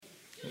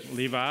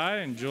Levi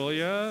and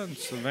Julia and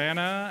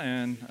Savannah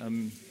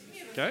and,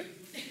 okay,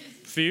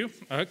 few,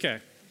 okay.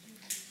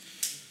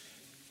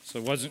 So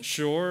I wasn't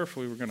sure if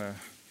we were going to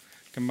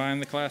combine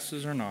the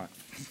classes or not.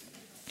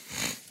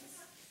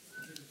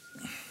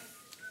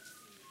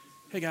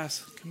 Hey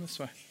guys, come this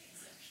way.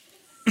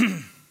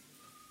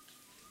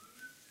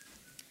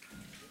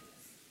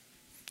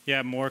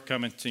 Yeah, more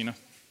coming, Tina.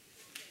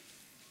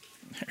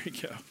 There you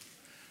go.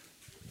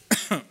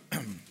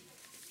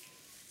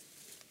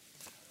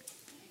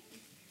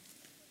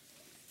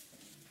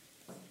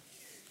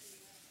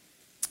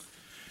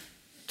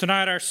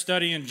 Tonight, our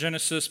study in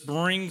Genesis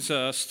brings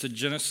us to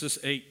Genesis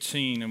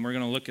 18, and we're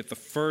going to look at the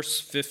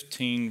first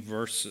 15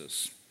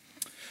 verses.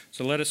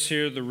 So let us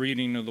hear the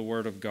reading of the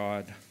Word of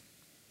God.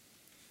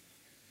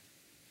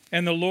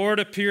 And the Lord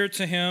appeared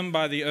to him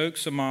by the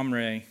oaks of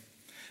Mamre,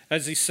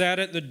 as he sat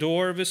at the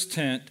door of his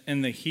tent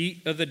in the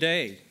heat of the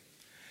day.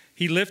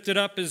 He lifted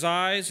up his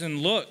eyes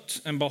and looked,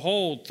 and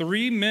behold,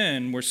 3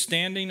 men were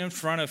standing in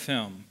front of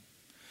him.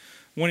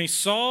 When he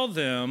saw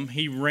them,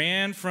 he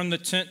ran from the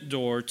tent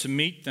door to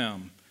meet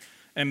them,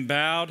 and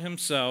bowed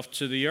himself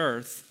to the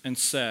earth and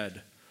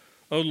said,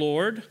 O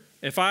Lord,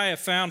 if I have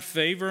found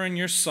favor in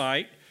your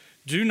sight,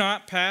 do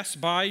not pass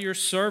by your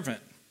servant.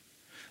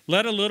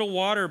 Let a little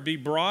water be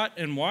brought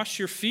and wash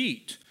your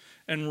feet,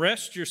 and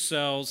rest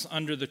yourselves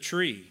under the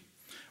tree,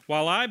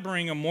 while I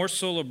bring a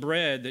morsel of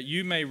bread that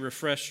you may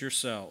refresh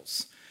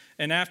yourselves.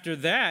 And after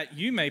that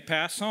you may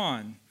pass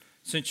on,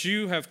 since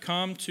you have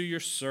come to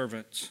your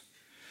servant.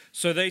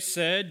 So they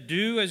said,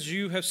 Do as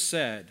you have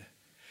said.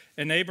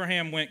 And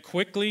Abraham went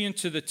quickly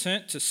into the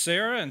tent to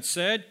Sarah and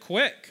said,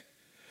 Quick,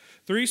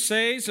 3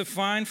 seahs of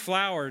fine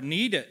flour,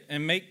 knead it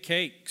and make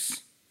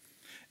cakes.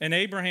 And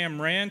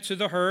Abraham ran to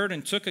the herd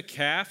and took a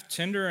calf,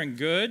 tender and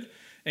good,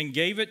 and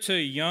gave it to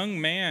a young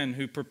man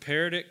who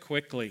prepared it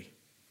quickly.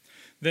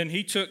 Then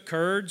he took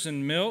curds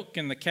and milk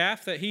and the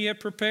calf that he had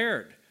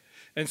prepared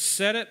and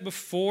set it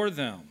before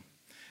them.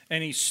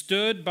 And he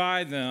stood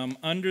by them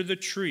under the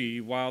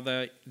tree while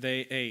they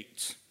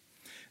ate.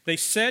 They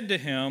said to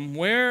him,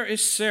 Where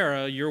is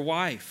Sarah, your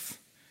wife?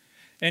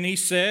 And he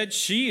said,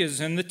 She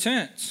is in the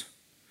tent.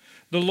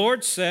 The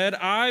Lord said,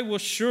 I will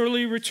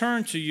surely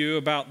return to you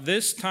about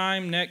this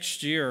time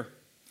next year,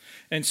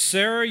 and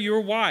Sarah,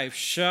 your wife,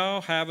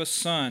 shall have a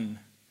son.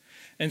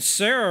 And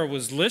Sarah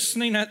was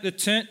listening at the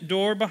tent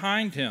door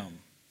behind him.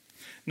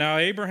 Now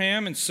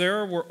Abraham and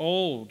Sarah were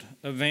old,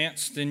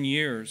 advanced in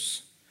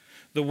years.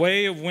 The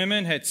way of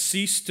women had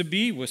ceased to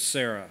be with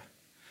Sarah.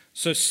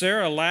 So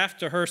Sarah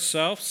laughed to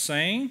herself,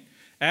 saying,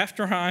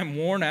 After I am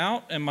worn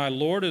out and my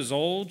Lord is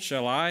old,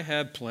 shall I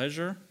have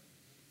pleasure?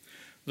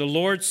 The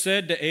Lord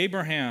said to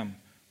Abraham,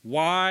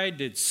 Why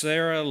did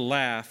Sarah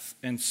laugh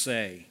and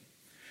say,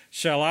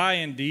 Shall I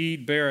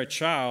indeed bear a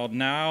child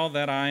now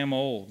that I am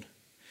old?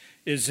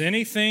 Is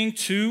anything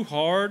too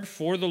hard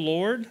for the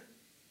Lord?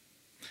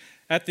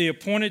 At the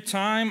appointed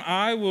time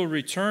I will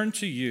return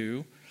to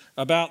you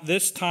about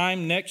this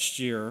time next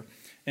year,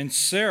 and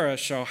Sarah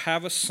shall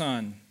have a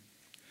son.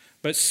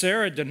 But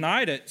Sarah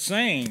denied it,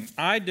 saying,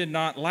 I did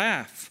not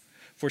laugh,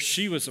 for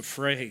she was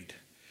afraid.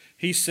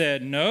 He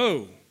said,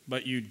 No,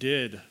 but you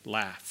did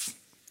laugh.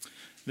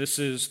 This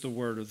is the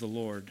word of the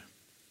Lord.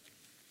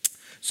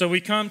 So we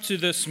come to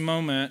this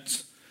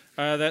moment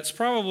that's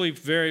probably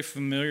very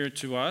familiar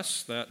to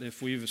us, that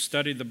if we've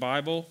studied the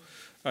Bible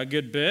a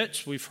good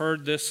bit, we've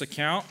heard this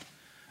account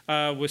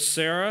with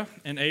Sarah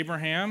and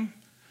Abraham,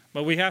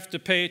 but we have to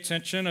pay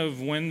attention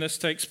of when this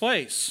takes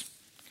place.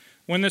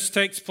 When this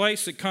takes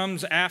place, it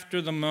comes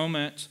after the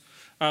moment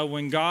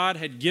when God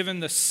had given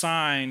the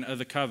sign of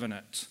the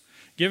covenant.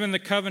 Given the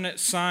covenant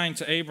sign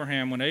to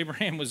Abraham, when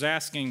Abraham was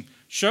asking,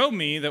 Show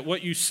me that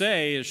what you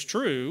say is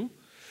true,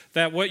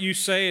 that what you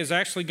say is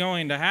actually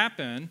going to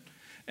happen,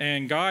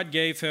 and God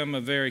gave him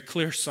a very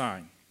clear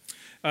sign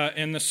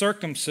in the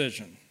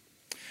circumcision.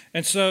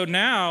 And so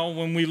now,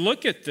 when we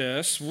look at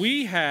this,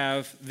 we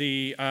have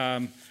the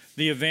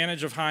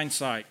advantage of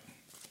hindsight.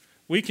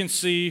 We can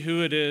see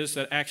who it is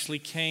that actually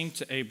came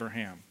to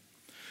Abraham.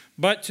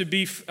 But to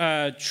be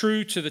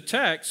true to the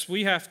text,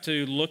 we have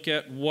to look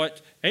at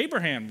what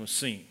Abraham was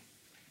seeing.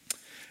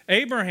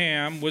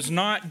 Abraham was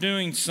not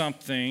doing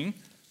something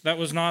that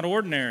was not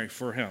ordinary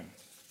for him.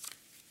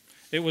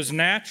 It was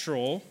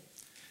natural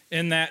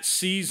in that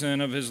season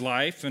of his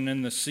life and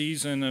in the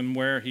season and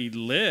where he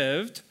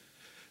lived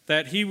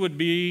that he would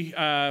be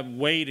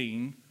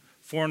waiting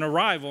for an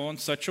arrival in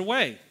such a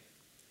way.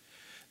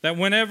 That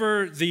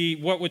whenever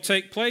what would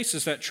take place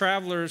is that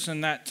travelers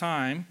in that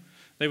time,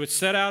 they would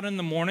set out in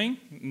the morning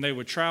and they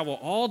would travel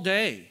all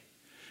day.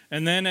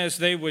 And then as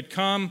they would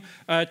come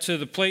to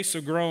the place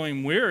of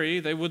growing weary,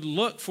 they would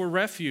look for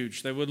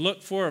refuge. They would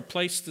look for a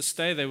place to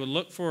stay. They would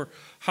look for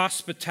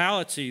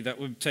hospitality that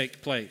would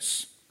take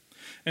place.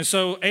 And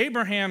so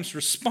Abraham's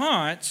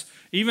response,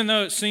 even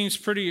though it seems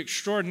pretty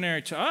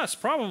extraordinary to us,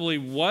 probably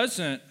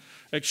wasn't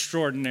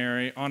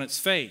extraordinary on its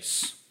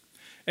face.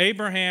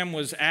 Abraham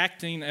was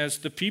acting as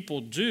the people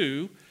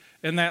do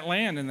in that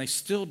land, and they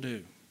still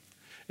do.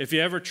 If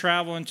you ever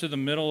travel into the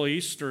Middle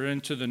East or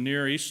into the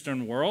Near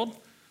Eastern world,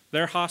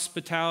 Their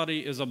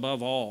hospitality is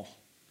above all.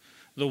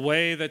 The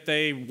way that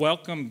they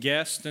welcome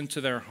guests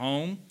into their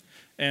home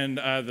and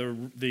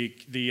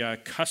the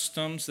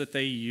customs that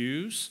they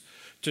use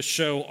to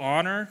show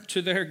honor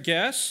to their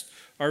guests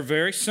are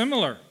very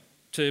similar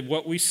to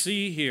what we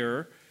see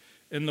here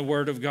in the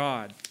Word of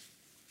God.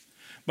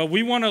 But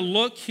we want to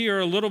look here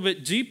a little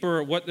bit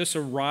deeper at what this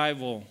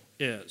arrival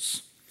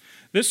is.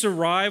 This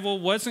arrival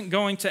wasn't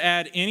going to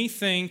add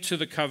anything to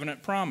the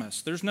covenant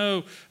promise. There's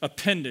no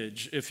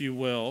appendage, if you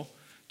will,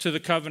 to the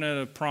covenant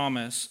of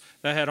promise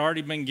that had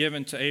already been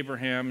given to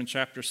Abraham in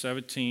chapter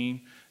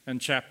 17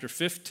 and chapter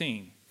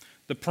 15.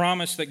 The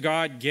promise that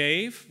God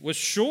gave was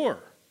sure.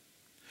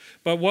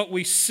 But what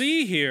we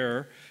see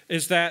here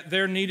is that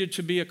there needed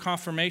to be a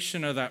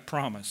confirmation of that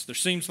promise. There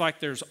seems like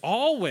there's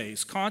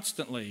always,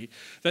 constantly,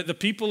 that the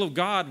people of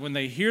God, when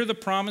they hear the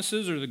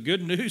promises or the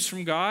good news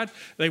from God,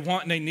 they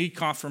want and they need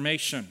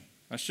confirmation.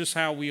 That's just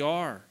how we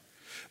are.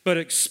 But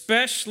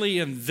especially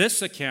in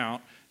this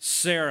account,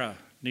 Sarah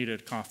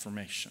needed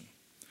confirmation.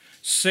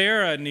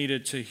 Sarah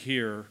needed to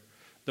hear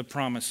the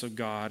promise of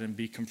God and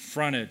be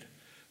confronted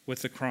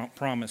with the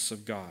promise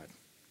of God.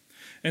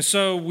 And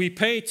so we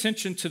pay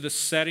attention to the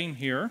setting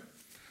here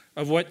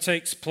of what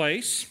takes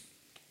place,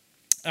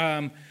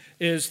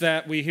 is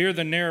that we hear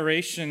the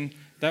narration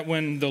that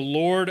when the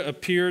Lord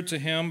appeared to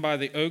him by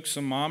the oaks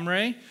of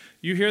Mamre,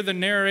 you hear the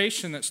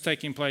narration that's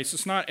taking place.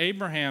 It's not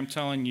Abraham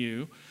telling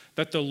you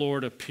that the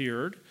Lord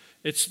appeared.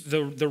 It's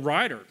the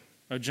writer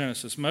of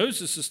Genesis.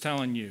 Moses is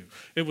telling you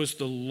it was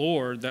the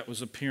Lord that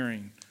was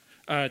appearing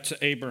to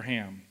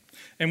Abraham.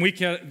 And we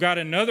got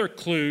another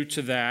clue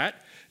to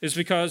that is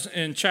because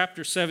in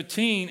chapter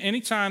 17,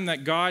 anytime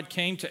that God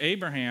came to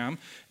Abraham,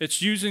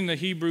 it's using the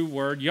Hebrew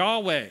word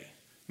Yahweh,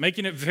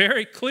 making it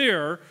very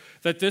clear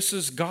that this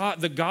is God,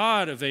 the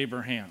God of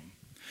Abraham.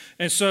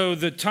 And so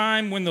the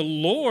time when the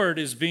Lord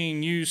is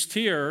being used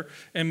here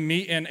and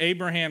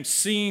Abraham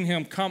seeing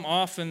him come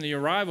off in the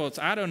arrival, it's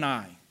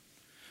Adonai.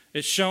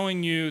 It's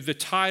showing you the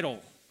title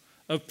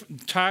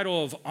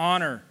of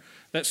honor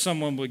that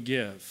someone would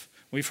give.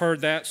 We've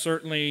heard that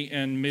certainly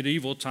in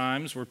medieval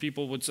times where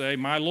people would say,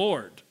 my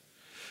Lord.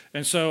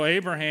 And so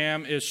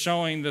Abraham is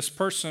showing this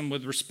person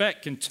with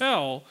respect, can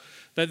tell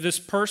that this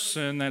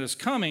person that is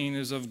coming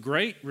is of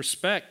great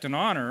respect and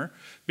honor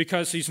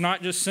because he's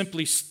not just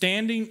simply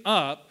standing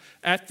up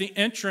at the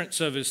entrance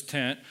of his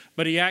tent,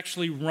 but he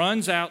actually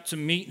runs out to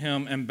meet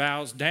him and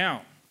bows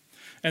down.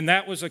 And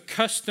that was a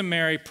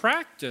customary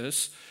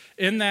practice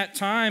in that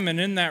time and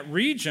in that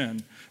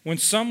region. When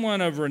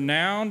someone of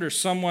renown or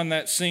someone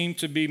that seemed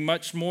to be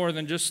much more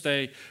than just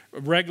a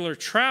regular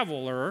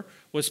traveler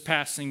was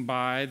passing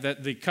by,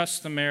 that the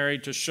customary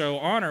to show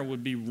honor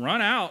would be run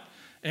out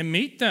and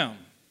meet them.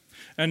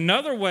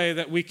 Another way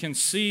that we can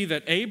see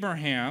that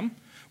Abraham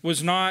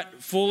was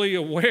not fully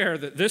aware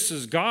that this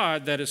is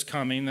God that is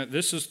coming, that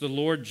this is the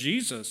Lord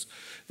Jesus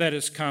that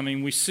is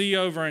coming. We see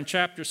over in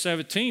chapter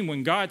 17,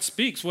 when God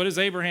speaks, what does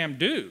Abraham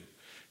do?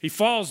 He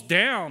falls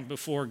down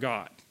before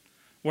God,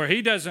 where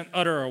he doesn't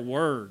utter a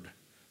word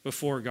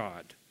before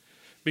God.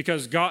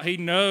 Because God, he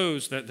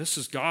knows that this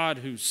is God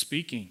who's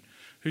speaking,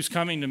 who's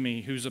coming to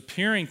me, who's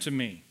appearing to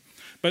me.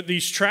 But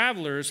these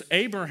travelers,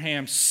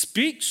 Abraham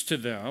speaks to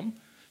them,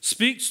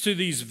 speaks to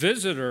these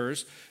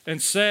visitors,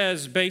 and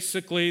says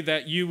basically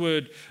that you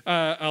would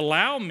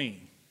allow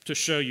me to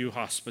show you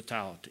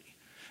hospitality.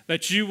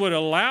 That you would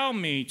allow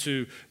me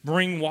to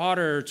bring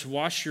water to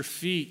wash your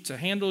feet, to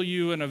handle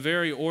you in a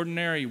very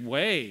ordinary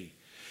way.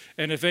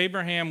 And if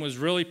Abraham was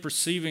really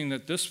perceiving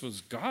that this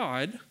was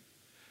God,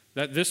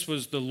 that this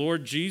was the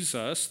Lord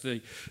Jesus,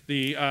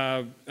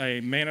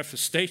 a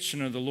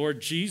manifestation of the Lord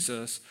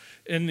Jesus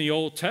in the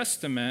Old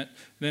Testament,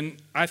 then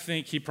I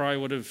think he probably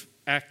would have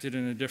acted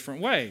in a different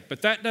way.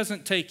 But that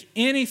doesn't take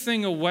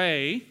anything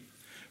away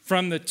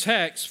from the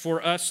text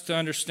for us to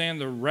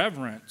understand the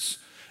reverence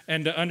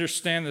and to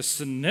understand the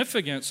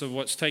significance of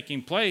what's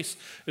taking place,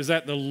 is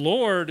that the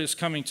Lord is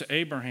coming to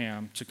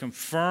Abraham to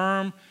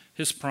confirm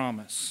his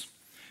promise.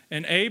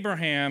 And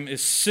Abraham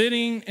is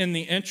sitting in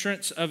the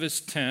entrance of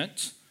his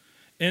tent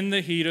in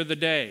the heat of the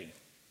day.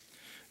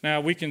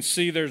 Now, we can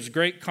see there's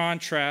great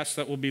contrast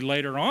that will be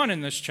later on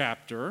in this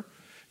chapter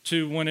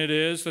to when it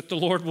is that the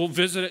Lord will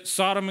visit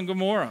Sodom and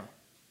Gomorrah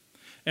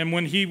and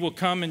when he will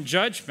come in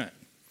judgment.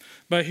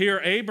 But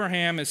here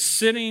Abraham is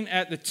sitting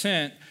at the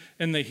tent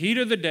in the heat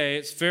of the day.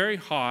 It's very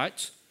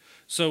hot.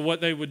 So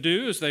what they would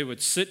do is they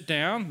would sit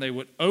down, they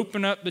would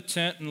open up the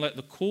tent and let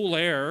the cool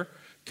air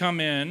come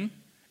in,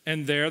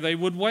 and there they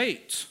would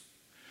wait.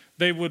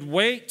 They would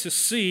wait to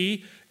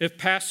see if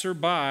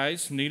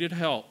passerbys needed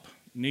help,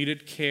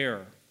 needed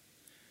care.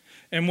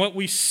 And what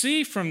we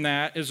see from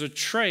that is a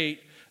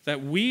trait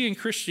that we in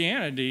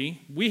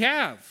Christianity, we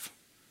have.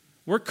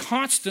 We're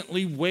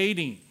constantly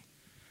waiting,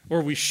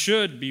 or we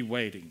should be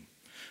waiting.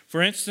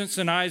 For instance,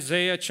 in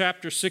Isaiah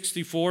chapter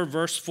 64,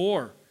 verse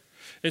 4,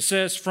 it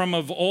says, "From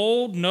of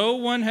old no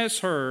one has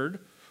heard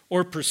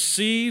or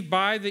perceived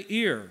by the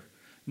ear.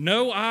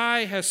 No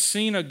eye has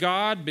seen a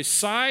God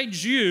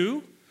besides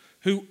you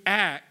who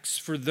acts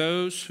for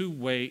those who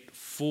wait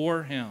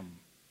for him."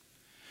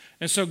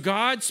 And so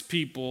God's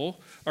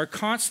people are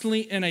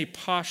constantly in a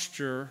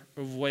posture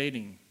of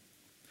waiting.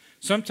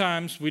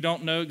 Sometimes we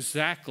don't know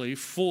exactly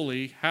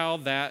fully how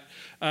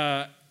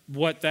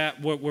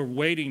what we're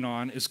waiting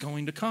on is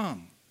going to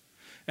come.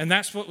 And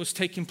that's what was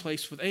taking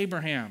place with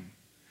Abraham.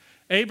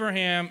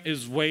 Abraham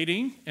is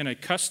waiting in a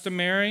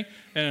customary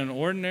and an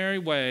ordinary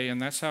way, and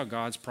that's how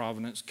God's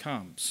providence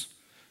comes.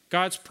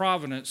 God's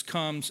providence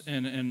comes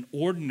in an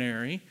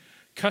ordinary,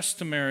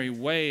 customary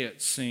way,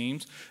 it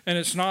seems, and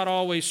it's not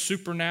always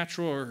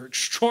supernatural or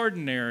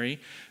extraordinary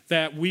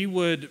that we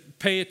would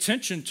pay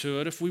attention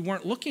to it if we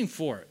weren't looking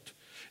for it,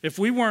 if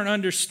we weren't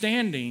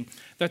understanding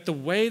that the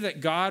way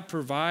that God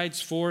provides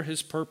for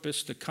his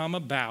purpose to come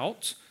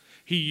about,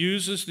 he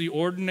uses the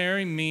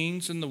ordinary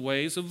means and the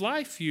ways of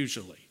life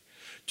usually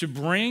to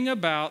bring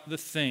about the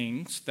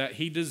things that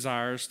he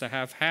desires to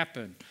have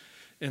happen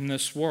in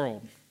this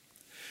world.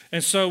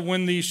 And so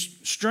when these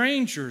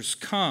strangers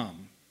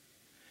come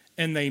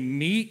and they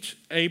meet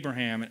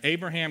Abraham, and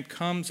Abraham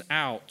comes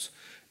out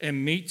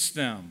and meets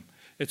them,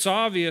 it's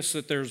obvious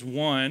that there's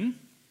one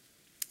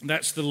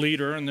that's the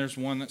leader and there's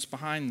one that's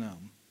behind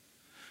them.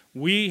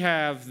 We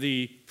have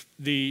the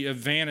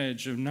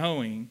advantage of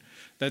knowing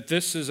that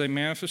this is a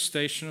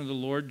manifestation of the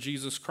Lord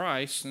Jesus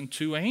Christ and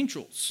two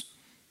angels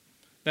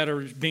that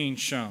are being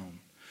shown.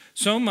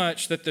 So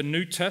much that the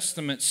New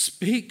Testament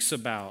speaks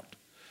about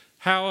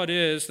how it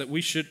is that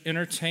we should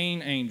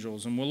entertain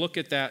angels. And we'll look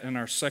at that in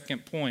our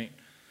second point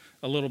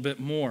a little bit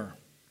more.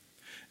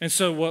 And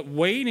so what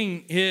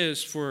waiting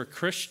is for a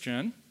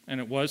Christian, and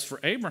it was for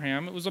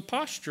Abraham, it was a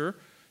posture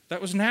that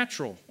was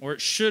natural, or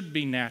it should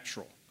be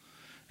natural.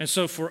 And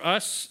so for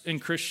us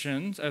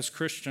as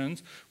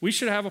Christians, we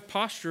should have a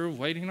posture of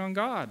waiting on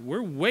God.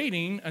 We're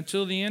waiting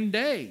until the end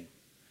day.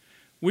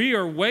 We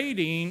are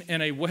waiting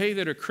in a way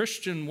that a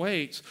Christian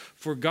waits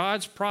for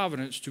God's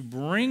providence to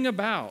bring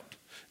about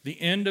the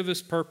end of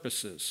his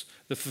purposes,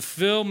 the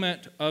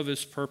fulfillment of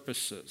his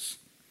purposes.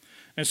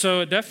 And so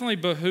it definitely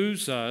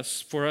behooves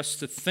us for us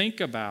to think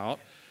about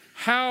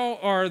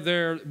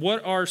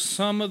what are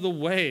some of the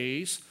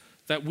ways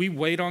that we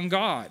wait on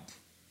God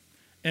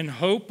in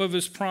hope of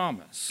his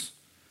promise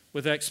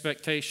with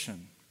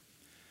expectation.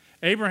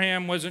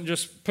 Abraham wasn't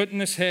just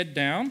putting his head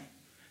down.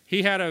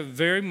 He had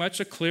very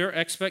much a clear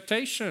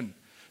expectation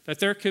that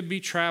there could be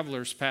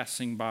travelers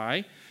passing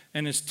by,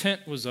 and his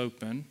tent was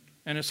open,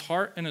 and his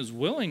heart and his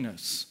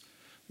willingness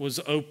was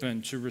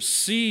open to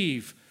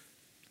receive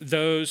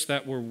those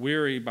that were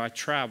weary by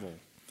travel,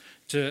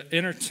 to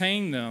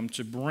entertain them,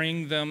 to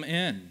bring them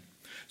in.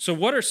 So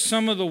what are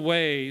some of the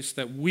ways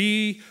that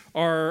we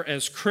are,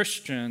 as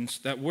Christians,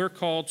 that we're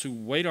called to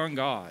wait on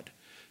God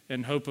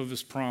in hope of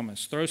his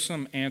promise? Throw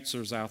some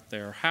answers out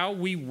there. How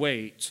we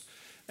wait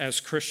as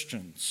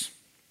Christians.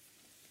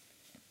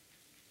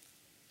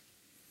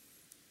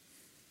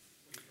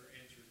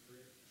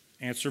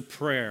 Answer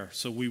prayer.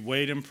 So we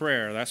wait in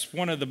prayer. That's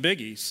one of the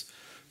biggies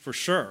for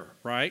sure,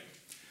 right?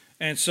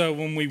 And so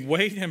when we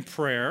wait in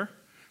prayer,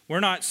 we're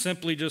not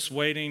simply just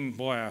waiting,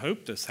 boy, I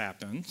hope this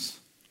happens.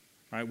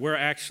 Right? We're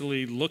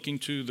actually looking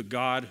to the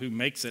God who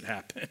makes it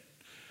happen.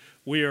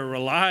 We are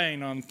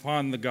relying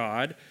upon the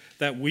God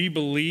that we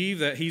believe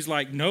that he's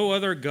like no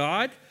other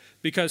God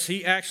because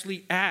he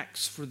actually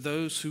acts for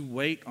those who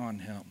wait on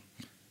him.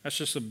 That's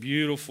just a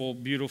beautiful,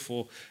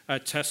 beautiful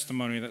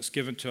testimony that's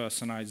given to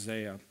us in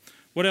Isaiah.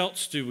 What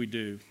else do we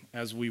do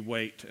as we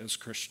wait as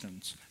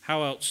Christians?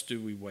 How else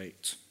do we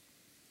wait?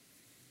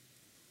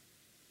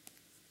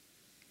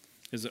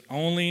 Is it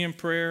only in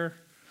prayer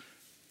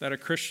that a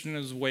Christian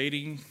is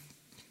waiting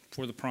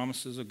for the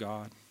promises of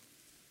God?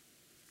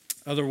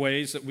 Other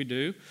ways that we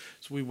do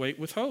is we wait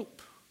with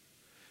hope.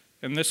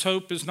 And this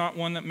hope is not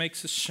one that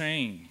makes us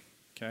shame,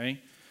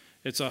 okay?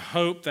 It's a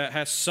hope that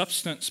has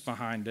substance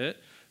behind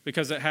it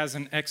because it has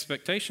an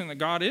expectation that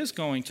God is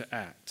going to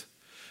act.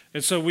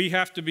 And so we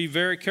have to be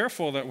very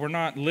careful that we're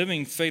not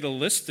living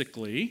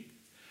fatalistically,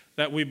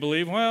 that we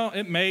believe, well,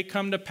 it may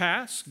come to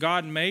pass,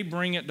 God may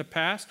bring it to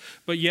pass,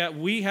 but yet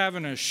we have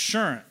an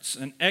assurance,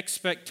 an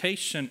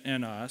expectation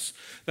in us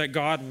that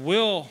God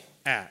will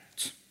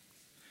act.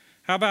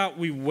 How about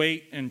we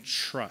wait and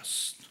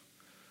trust?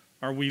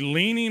 Are we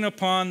leaning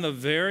upon the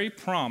very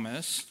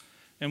promise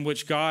in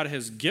which God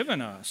has given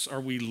us?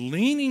 Are we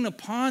leaning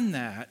upon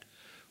that,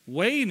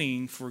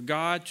 waiting for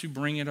God to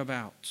bring it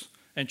about?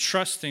 And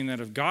trusting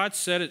that if God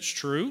said it's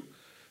true,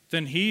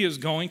 then he is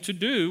going to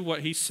do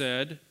what he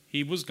said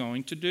he was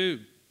going to do.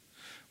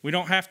 We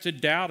don't have to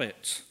doubt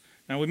it.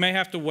 Now, we may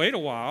have to wait a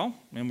while,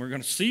 and we're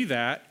going to see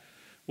that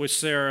with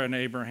Sarah and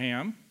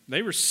Abraham.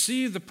 They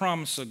received the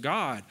promise of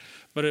God,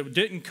 but it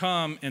didn't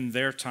come in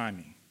their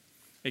timing.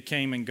 It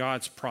came in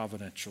God's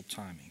providential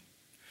timing.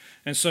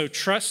 And so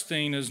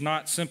trusting is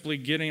not simply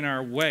getting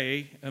our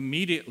way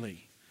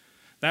immediately.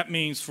 That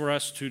means for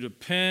us to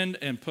depend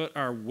and put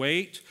our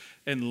weight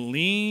and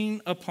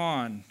lean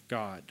upon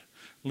God.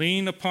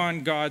 Lean upon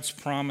God's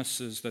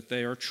promises that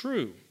they are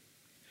true.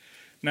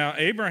 Now,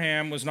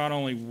 Abraham was not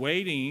only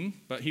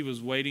waiting, but he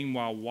was waiting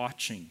while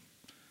watching,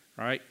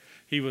 right?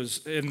 He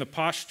was in the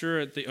posture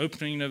at the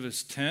opening of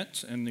his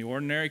tent, in the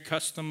ordinary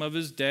custom of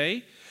his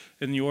day,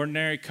 in the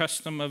ordinary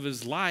custom of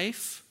his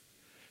life.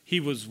 He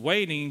was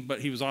waiting,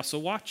 but he was also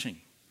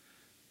watching.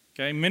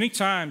 Okay, many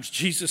times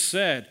Jesus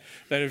said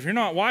that if you're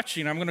not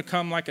watching, I'm going to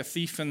come like a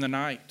thief in the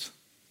night.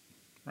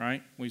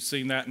 Right? We've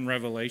seen that in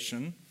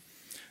Revelation.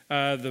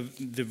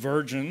 The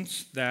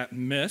virgins that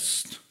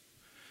missed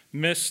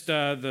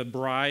the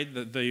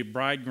bride, the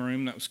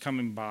bridegroom that was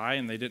coming by,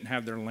 and they didn't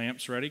have their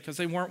lamps ready because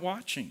they weren't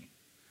watching.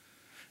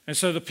 And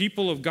so the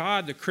people of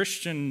God, the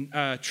Christian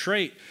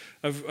trait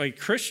of a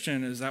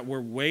Christian is that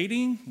we're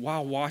waiting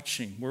while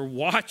watching. We're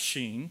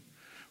watching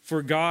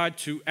for God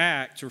to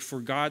act or for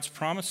God's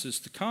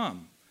promises to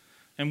come.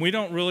 And we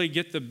don't really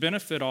get the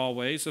benefit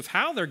always of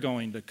how they're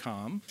going to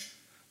come,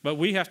 but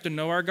we have to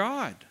know our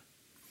God.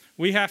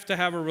 We have to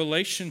have a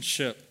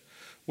relationship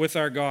with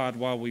our God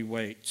while we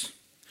wait.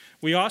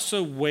 We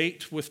also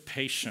wait with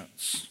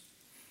patience.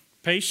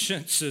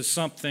 Patience is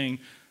something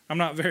I'm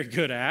not very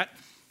good at,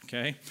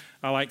 okay?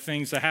 I like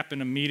things that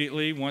happen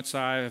immediately once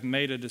I have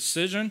made a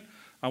decision.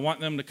 I want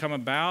them to come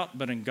about,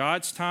 but in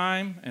God's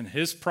time and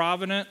His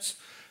providence,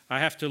 I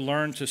have to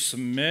learn to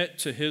submit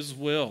to His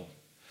will.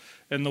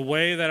 And the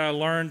way that I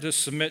learn to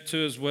submit to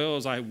His will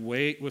is I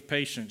wait with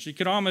patience. You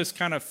could almost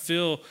kind of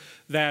feel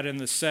that in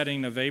the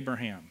setting of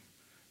Abraham.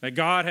 That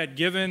God had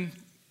given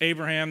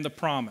Abraham the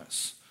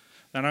promise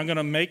that I'm going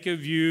to make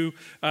of you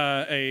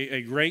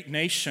a great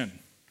nation.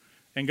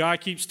 And God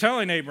keeps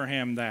telling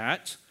Abraham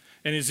that,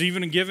 and is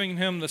even giving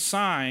him the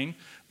sign.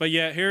 But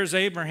yet here's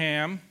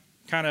Abraham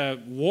kind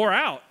of wore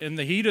out in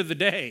the heat of the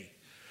day,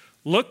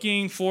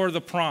 looking for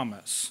the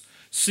promise.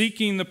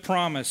 Seeking the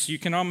promise. You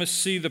can almost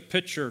see the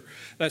picture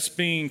that's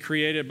being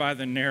created by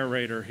the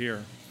narrator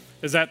here.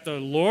 Is that the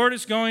Lord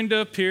is going to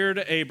appear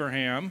to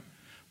Abraham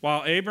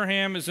while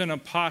Abraham is in a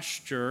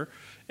posture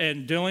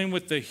and dealing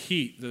with the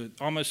heat,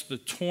 almost the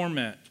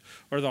torment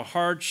or the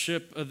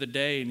hardship of the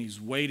day, and he's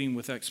waiting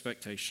with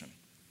expectation.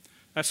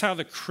 That's how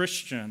the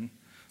Christian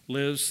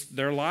lives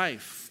their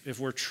life if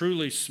we're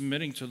truly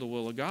submitting to the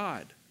will of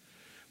God.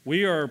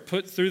 We are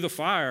put through the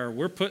fire.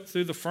 We're put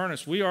through the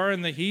furnace. We are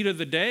in the heat of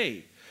the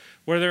day,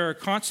 where there are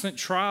constant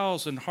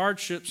trials and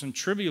hardships and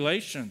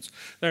tribulations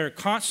that are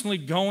constantly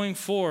going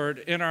forward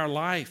in our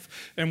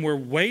life. And we're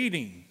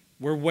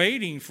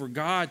waiting for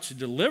God to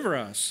deliver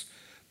us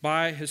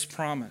by His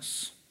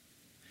promise.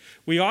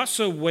 We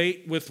also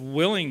wait with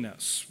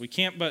willingness. We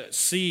can't but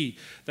see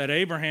that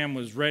Abraham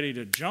was ready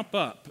to jump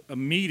up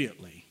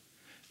immediately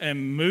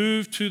and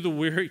move to the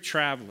weary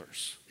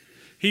travelers.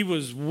 He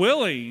was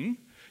willing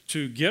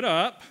to get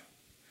up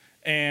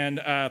and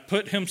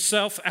put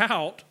himself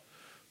out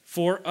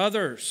for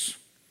others.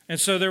 And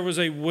so there was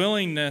a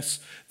willingness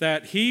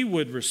that he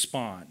would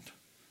respond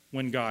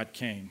when God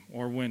came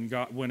or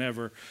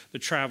whenever the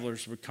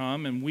travelers would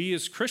come. And we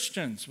as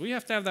Christians, we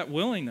have to have that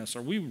willingness.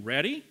 Are we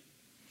ready?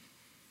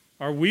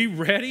 Are we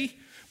ready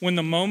when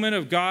the moment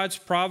of God's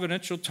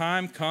providential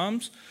time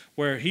comes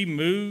where He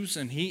moves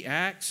and He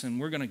acts and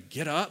we're going to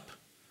get up?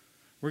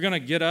 We're going to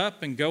get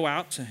up and go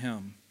out to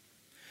Him.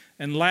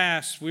 And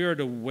last, we are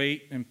to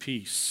wait in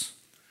peace.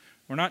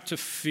 We're not to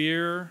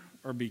fear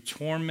or be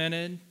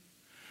tormented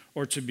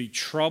or to be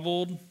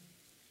troubled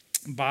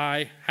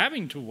by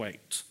having to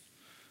wait.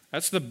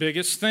 That's the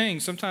biggest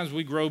thing. Sometimes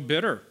we grow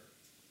bitter.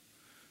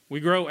 We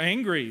grow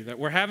angry that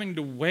we're having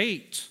to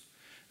wait.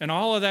 And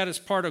all of that is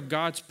part of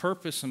God's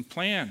purpose and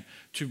plan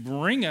to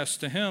bring us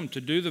to Him, to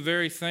do the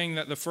very thing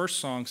that the first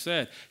song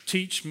said,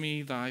 teach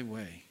me thy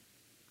way.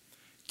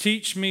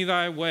 Teach me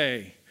thy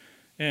way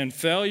in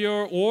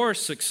failure or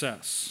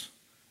success.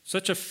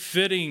 Such a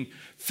fitting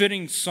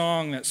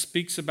song that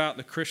speaks about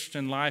the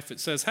Christian life. It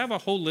says, have a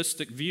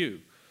holistic view.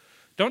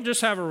 Don't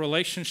just have a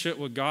relationship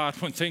with God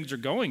when things are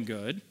going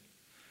good.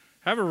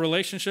 Have a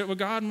relationship with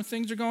God when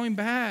things are going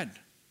bad.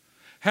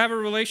 Have a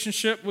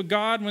relationship with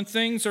God when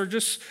things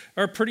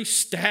are pretty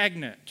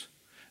stagnant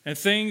and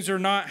things are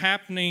not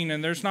happening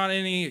and there's not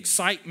any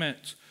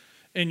excitement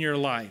in your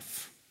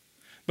life.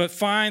 But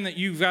find that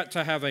you've got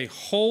to have a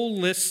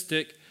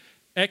holistic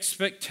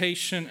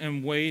expectation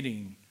and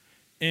waiting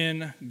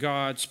in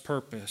God's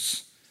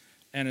purpose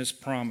and His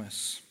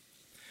promise.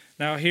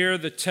 Now here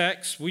the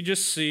text, we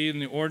just see in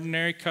the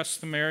ordinary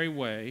customary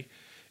way,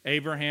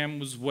 Abraham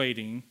was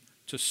waiting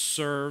to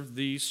serve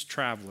these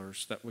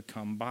travelers that would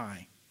come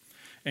by.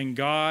 And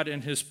God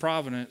in His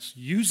providence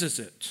uses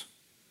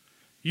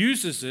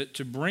it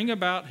to bring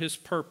about His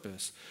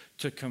purpose,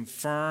 to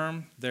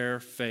confirm their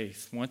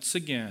faith once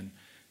again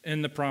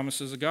in the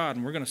promises of God.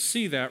 And we're going to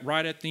see that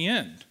right at the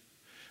end.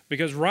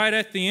 Because right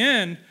at the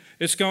end,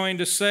 it's going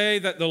to say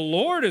that the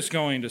Lord is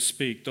going to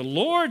speak. The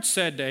Lord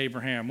said to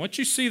Abraham, once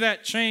you see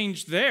that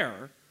change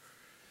there,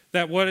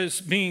 that what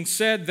is being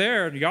said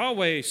there,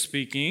 Yahweh is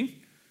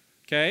speaking,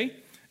 okay?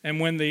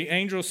 And when the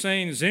angel is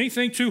saying, is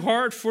anything too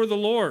hard for the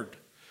Lord?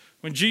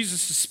 When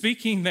Jesus is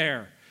speaking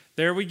there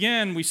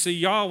again, we see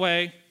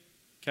Yahweh,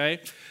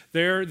 okay?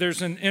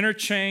 There's an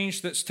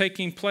interchange that's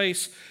taking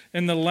place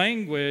in the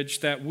language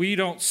that we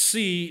don't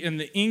see in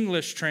the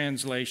English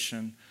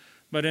translation.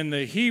 But in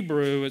the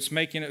Hebrew, it's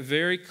making it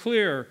very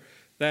clear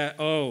that,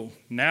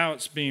 now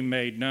it's being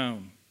made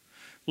known.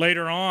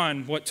 Later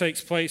on, what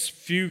takes place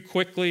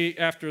quickly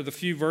after the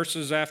few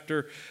verses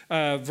after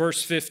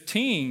verse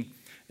 15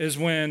 is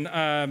when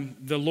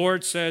the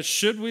Lord says,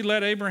 should we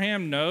let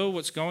Abraham know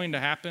what's going to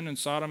happen in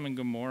Sodom and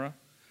Gomorrah?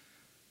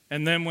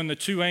 And then when the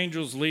two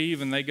angels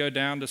leave and they go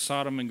down to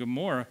Sodom and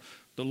Gomorrah,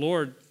 the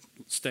Lord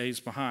stays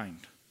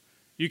behind.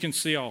 You can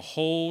see a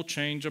whole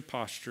change of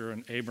posture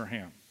in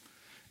Abraham.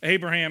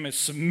 Abraham is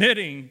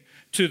submitting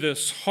to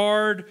this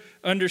hard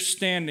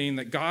understanding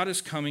that God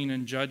is coming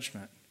in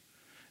judgment.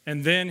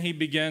 And then he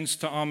begins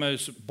to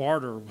almost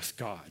barter with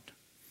God.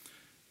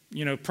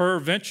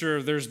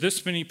 Peradventure, there's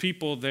this many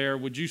people there.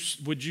 Would you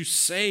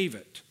save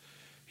it?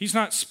 He's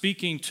not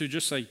speaking to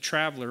just a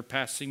traveler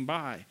passing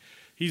by.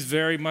 He's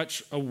very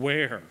much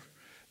aware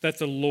that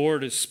the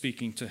Lord is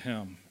speaking to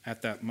him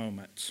at that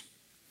moment.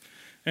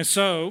 And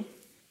so,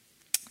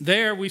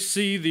 there we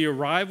see the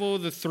arrival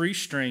of the three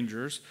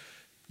strangers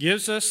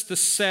gives us the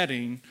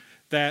setting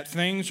that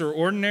things are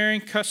ordinary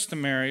and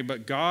customary,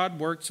 but God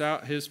works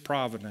out his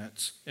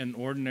providence in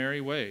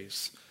ordinary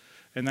ways.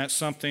 And that's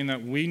something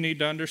that we need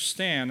to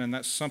understand, and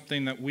that's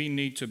something that we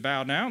need to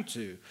bow down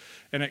to.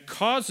 And it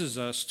causes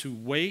us to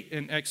wait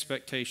in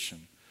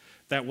expectation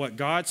that what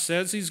God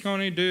says he's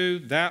going to do,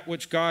 that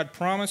which God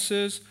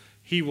promises,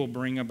 he will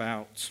bring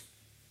about.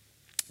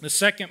 The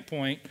second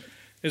point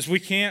is we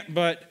can't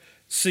but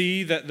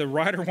see that the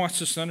writer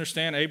wants us to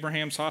understand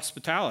Abraham's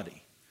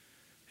hospitality.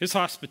 His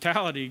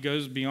hospitality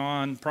goes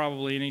beyond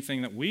probably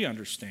anything that we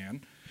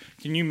understand.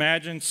 Can you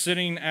imagine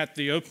sitting at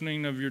the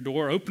opening of your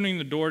door, opening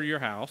the door to your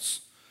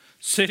house,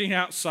 sitting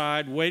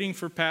outside, waiting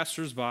for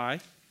passersby,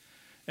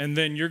 and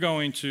then you're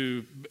going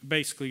to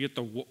basically get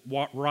the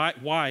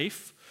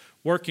wife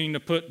working to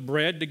put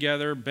bread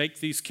together, bake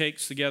these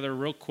cakes together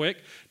real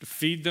quick, to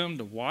feed them,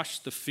 to wash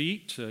the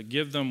feet, to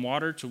give them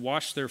water to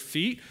wash their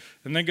feet,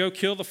 and then go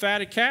kill the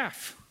fatted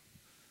calf.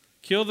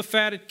 Kill the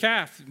fatted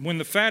calf. When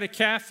the fatted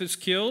calf is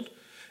killed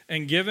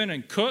and given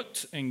and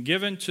cooked and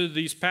given to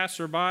these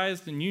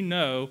passerbys, then you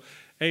know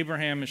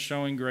Abraham is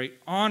showing great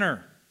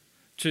honor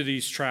to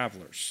these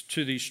travelers,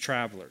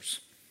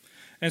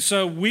 And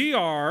so we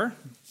are,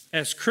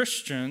 as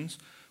Christians,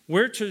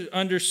 we're to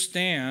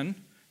understand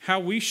how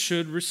we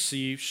should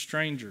receive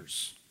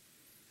strangers.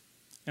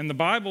 And the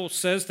Bible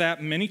says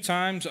that many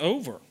times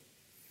over.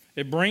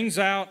 It brings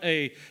out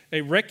a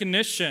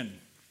recognition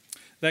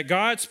that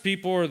God's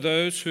people are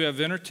those who have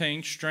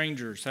entertained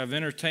strangers,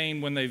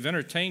 when they've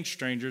entertained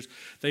strangers,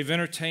 they've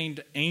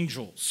entertained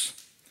angels.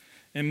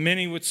 And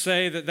many would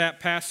say that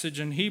passage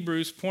in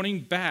Hebrews pointing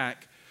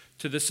back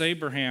to this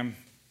Abraham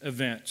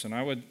event, and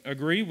I would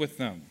agree with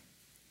them.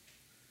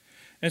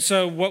 And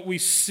so what we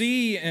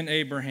see in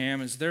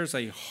Abraham is there's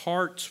a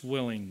heart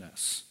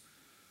willingness.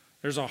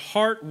 There's a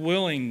heart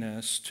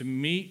willingness to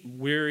meet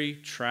weary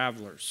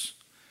travelers.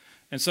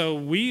 And so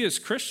we as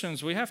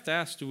Christians, we have to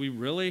ask, do we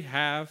really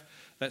have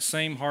that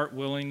same heart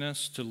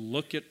willingness to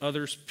look at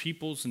other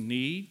people's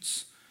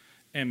needs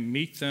and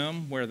meet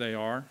them where they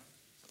are?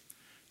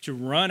 To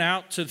run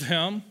out to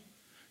them,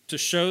 to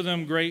show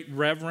them great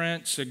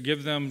reverence, to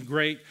give them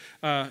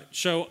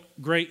show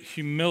great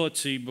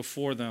humility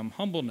before them,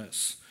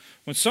 humbleness.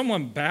 When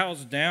someone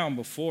bows down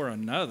before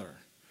another,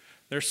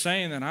 they're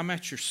saying that I'm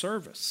at your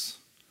service.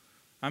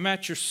 I'm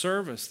at your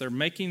service. They're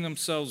making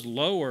themselves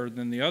lower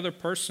than the other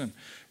person,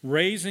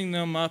 raising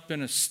them up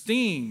in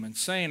esteem and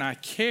saying, I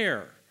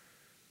care.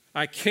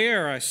 I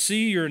care. I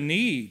see your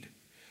need,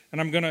 and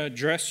I'm going to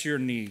address your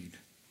need.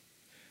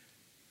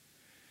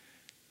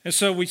 And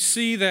so we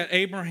see that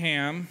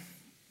Abraham,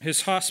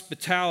 his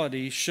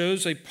hospitality,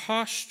 shows a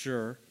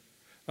posture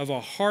of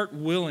a heart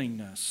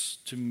willingness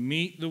to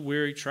meet the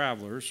weary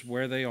travelers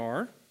where they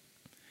are,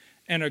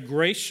 and a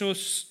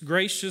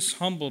gracious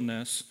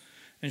humbleness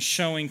and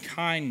showing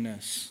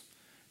kindness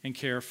and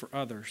care for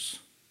others.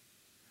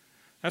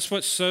 That's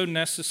what's so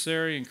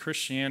necessary in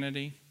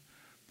Christianity.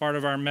 Part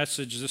of our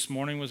message this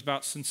morning was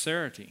about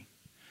sincerity.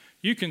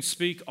 You can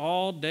speak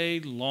all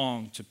day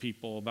long to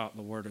people about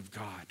the Word of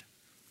God.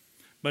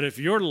 But if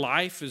your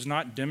life is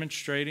not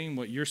demonstrating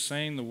what you're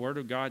saying the Word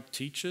of God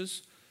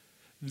teaches,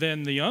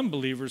 then the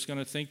unbeliever is going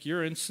to think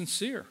you're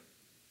insincere.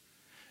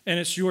 And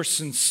it's your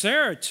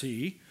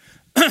sincerity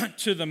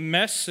to the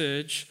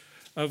message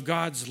of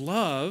God's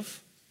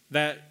love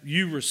that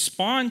you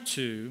respond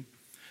to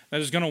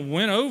that is going to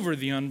win over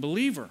the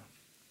unbeliever.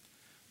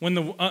 When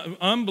the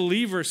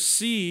unbeliever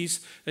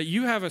sees that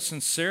you have a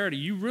sincerity,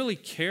 you really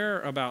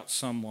care about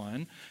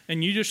someone,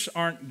 and you just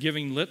aren't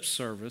giving lip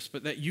service,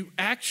 but that you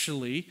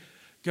actually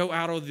go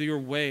out of your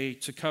way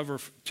to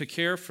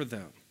care for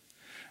them.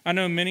 I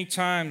know many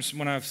times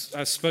when I've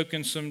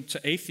spoken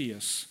to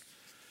atheists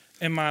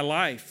in my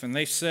life, and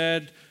they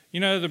said,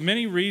 there are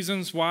many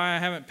reasons why I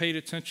haven't paid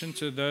attention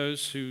to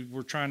those who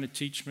were trying to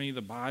teach me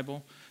the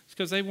Bible. It's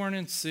because they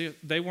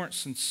weren't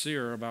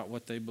sincere about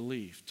what they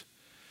believed.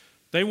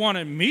 They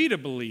wanted me to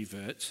believe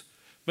it,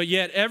 but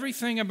yet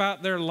everything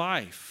about their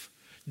life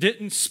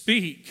didn't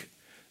speak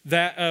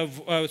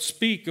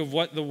speak of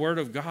what the Word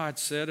of God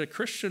said a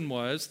Christian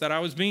was, that I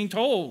was being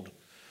told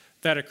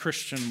that a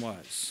Christian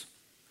was.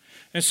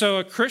 And so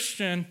a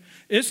Christian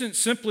isn't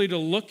simply to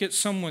look at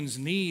someone's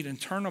need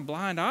and turn a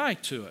blind eye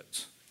to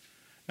it.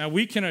 Now,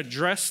 we can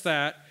address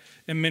that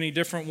in many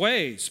different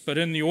ways, but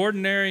in the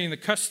ordinary and the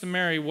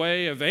customary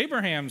way of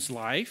Abraham's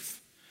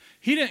life,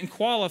 he didn't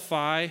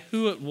qualify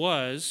who it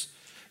was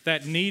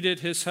that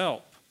needed his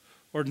help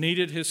or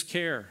needed his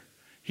care.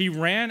 He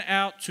ran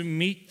out to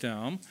meet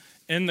them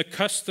in the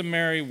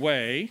customary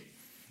way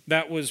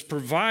that was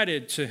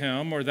provided to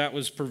him, or that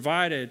was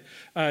provided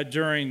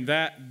during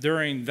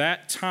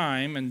that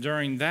time and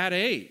during that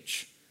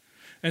age.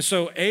 And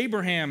so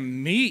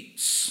Abraham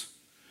meets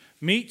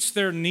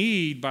their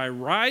need by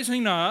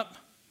rising up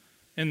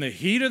in the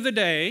heat of the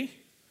day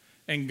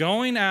and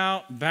going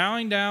out,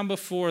 bowing down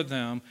before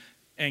them,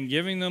 and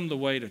giving them the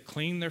way to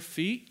clean their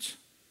feet,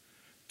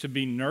 to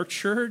be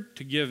nurtured,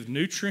 to give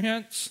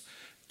nutrients,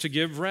 to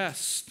give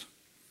rest.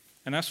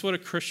 And that's what a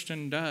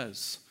Christian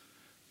does.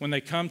 When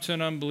they come to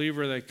an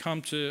unbeliever, they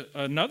come to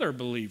another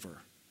believer,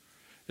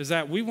 is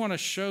that we want to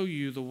show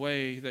you the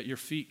way that your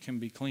feet can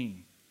be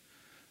clean.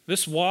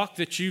 This walk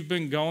that you've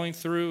been going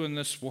through in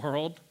this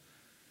world,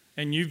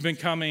 and you've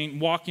been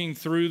walking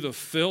through the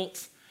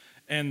filth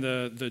and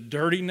the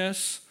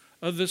dirtiness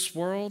of this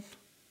world,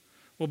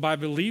 well, by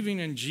believing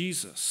in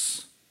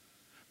Jesus,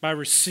 by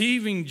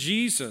receiving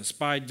Jesus,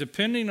 by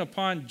depending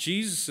upon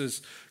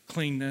Jesus'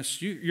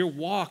 cleanness, your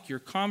walk, your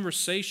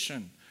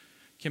conversation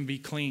can be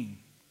clean.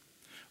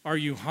 Are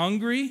you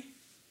hungry?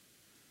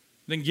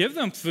 Then give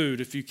them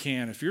food if you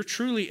can. If you're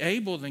truly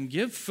able, then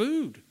give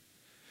food.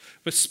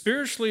 But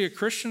spiritually, a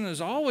Christian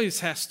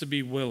always has to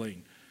be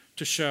willing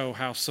to show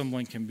how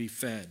someone can be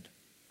fed.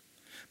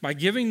 By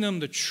giving them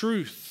the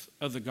truth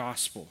of the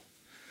gospel.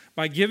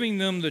 By giving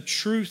them the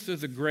truth of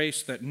the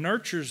grace that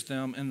nurtures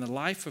them in the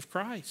life of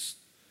Christ.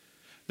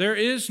 There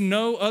is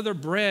no other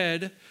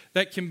bread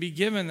that can be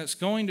given that's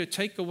going to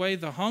take away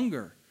the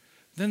hunger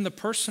than the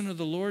person of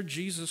the Lord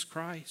Jesus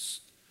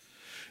Christ.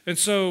 And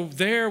so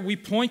there we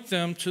point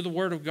them to the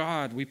Word of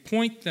God. We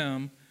point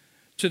them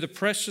to the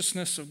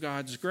preciousness of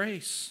God's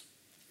grace.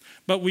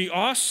 But we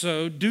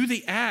also do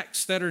the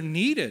acts that are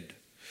needed.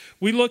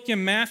 We look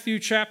in Matthew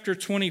chapter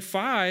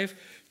 25,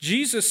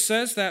 Jesus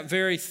says that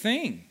very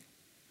thing.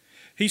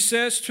 He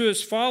says to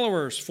his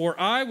followers, "For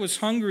I was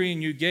hungry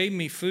and you gave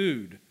me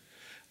food.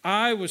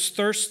 I was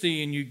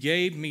thirsty and you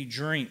gave me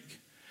drink.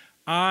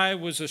 I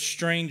was a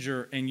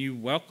stranger and you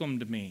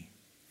welcomed me.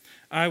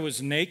 I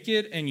was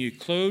naked and you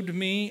clothed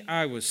me.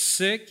 I was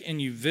sick and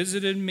you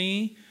visited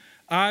me.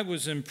 I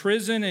was in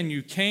prison and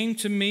you came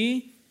to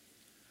me."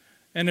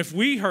 And if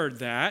we heard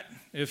that,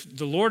 if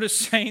the Lord is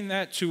saying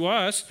that to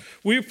us,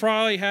 we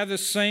probably have the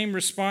same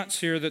response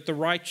here that the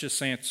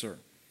righteous answer.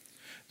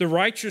 The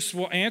righteous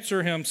will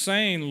answer him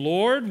saying,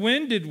 "Lord,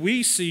 when did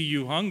we see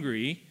you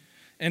hungry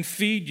and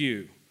feed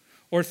you,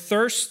 or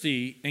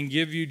thirsty and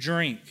give you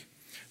drink?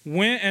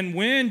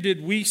 When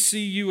did we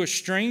see you a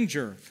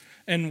stranger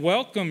and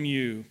welcome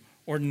you,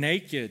 or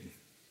naked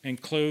and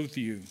clothe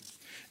you?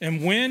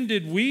 And when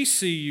did we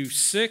see you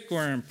sick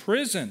or in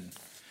prison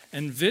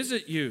and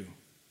visit you?"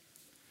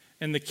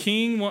 And the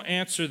king will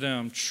answer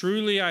them,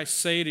 "Truly I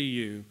say to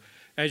you,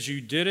 as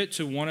you did it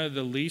to one of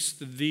the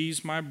least of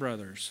these my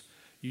brothers,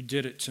 you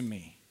did it to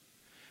me."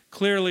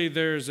 Clearly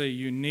there's a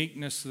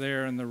uniqueness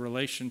there in the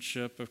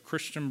relationship of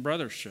Christian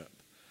brothership,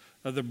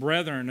 of the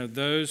brethren, of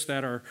those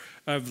that are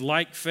of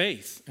like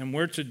faith. And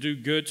we're to do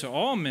good to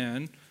all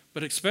men,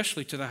 but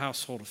especially to the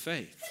household of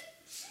faith.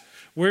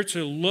 We're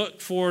to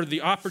look for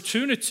the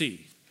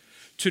opportunity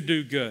to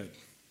do good.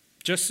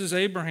 Just as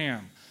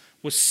Abraham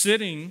was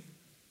sitting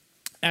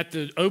at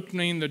the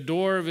opening the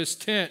door of his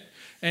tent,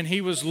 and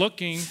he was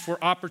looking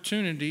for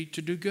opportunity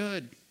to do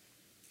good.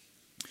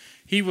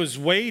 He was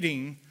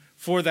waiting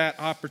for that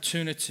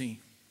opportunity.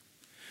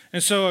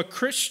 And so a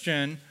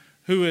Christian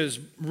who is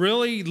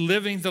really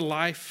living the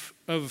life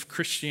of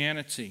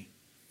Christianity,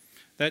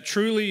 that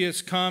truly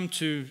has come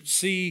to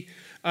see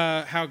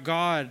how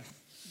God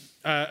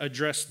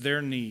addressed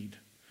their need,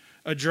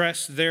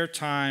 addressed their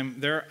time,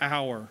 their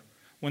hour,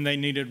 when they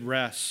needed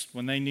rest,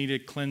 when they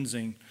needed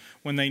cleansing,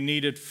 when they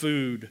needed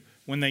food,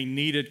 when they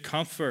needed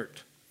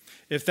comfort.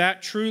 If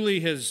that truly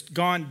has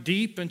gone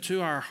deep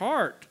into our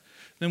heart,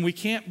 then we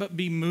can't but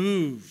be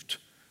moved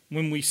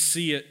when we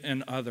see it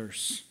in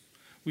others.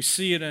 We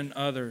see it in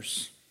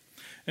others.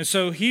 And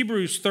so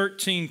Hebrews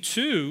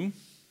 13:2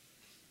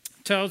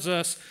 tells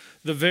us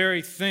the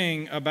very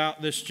thing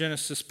about this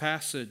Genesis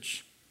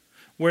passage,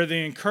 where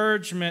the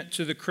encouragement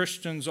to the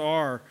Christians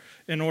are,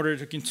 in order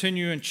to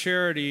continue in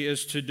charity,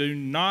 is to do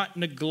not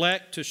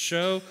neglect to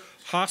show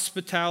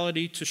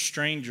hospitality to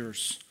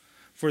strangers,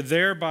 for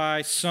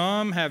thereby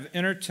some have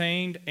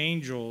entertained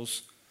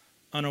angels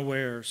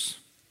unawares.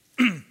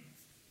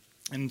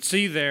 And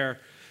see there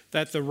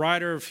that the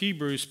writer of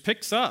Hebrews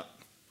picks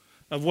up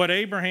of what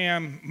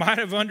Abraham might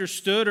have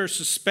understood or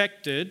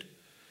suspected,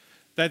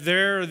 that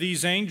there are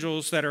these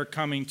angels that are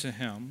coming to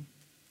him.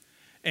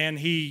 And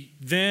he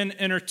then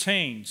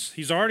entertains.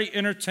 He's already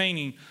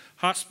entertaining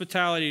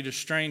hospitality to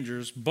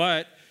strangers,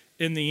 but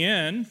in the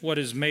end, what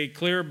is made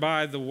clear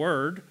by the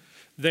word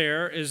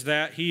there is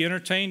that he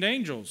entertained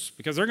angels,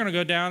 because they're going to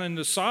go down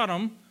into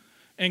Sodom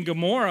and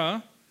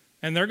Gomorrah,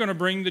 and they're going to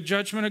bring the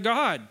judgment of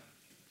God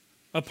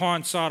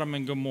upon Sodom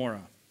and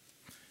Gomorrah.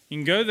 You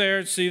can go there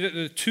and see that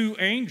the two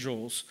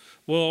angels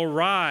will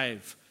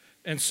arrive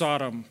in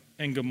Sodom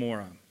and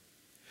Gomorrah.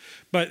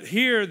 But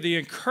here the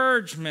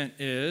encouragement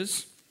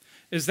is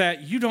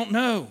that you don't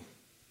know.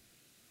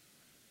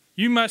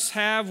 You must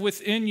have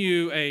within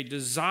you a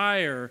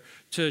desire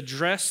to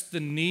address the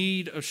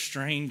need of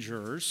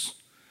strangers.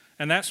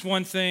 And that's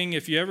one thing,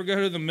 if you ever go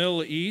to the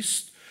Middle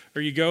East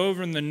or you go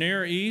over in the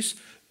Near East,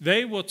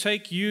 they will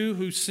take you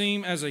who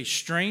seem as a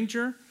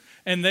stranger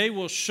and they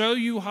will show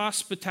you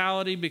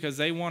hospitality because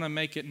they want to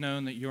make it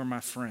known that you're my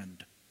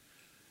friend.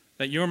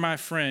 That you're my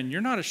friend. You're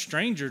not a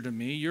stranger to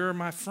me, you're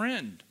my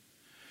friend.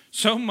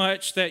 So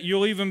much that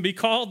you'll even be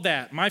called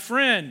that. My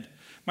friend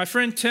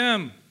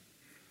Tim,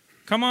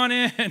 come on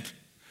in.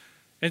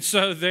 And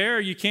so there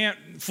you can't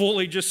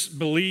fully just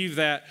believe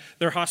that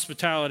their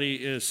hospitality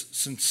is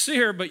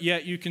sincere, but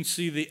yet you can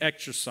see the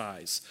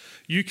exercise.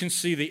 You can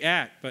see the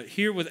act. But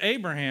here with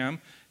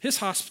Abraham, his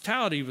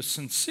hospitality was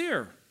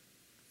sincere.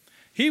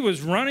 He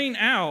was running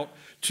out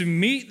to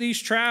meet these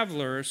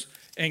travelers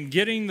and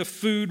getting the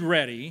food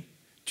ready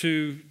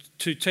to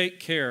take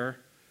care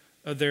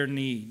of their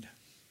need.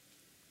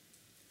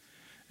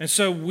 And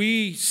so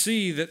we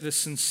see that the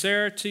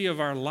sincerity of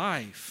our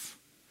life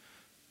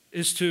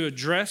is to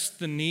address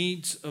the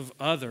needs of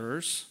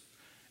others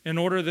in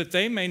order that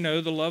they may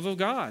know the love of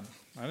God.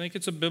 I think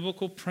it's a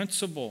biblical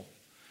principle.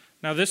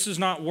 Now, this is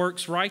not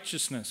works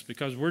righteousness,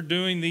 because we're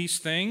doing these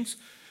things.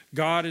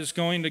 God is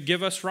going to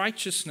give us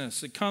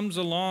righteousness. It comes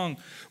along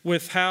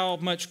with how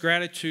much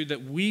gratitude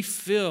that we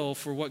feel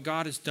for what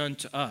God has done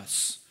to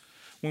us.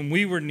 When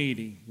we were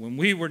needy, when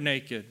we were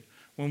naked,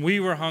 when we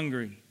were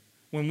hungry,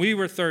 when we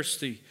were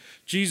thirsty.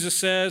 Jesus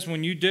says,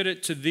 when you did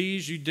it to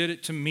these, you did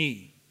it to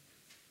me.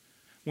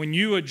 When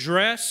you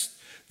addressed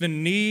the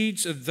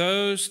needs of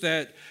those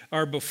that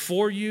are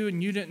before you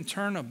and you didn't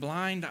turn a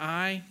blind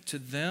eye to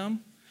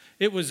them,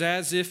 it was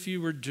as if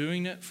you were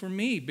doing it for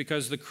me.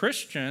 Because the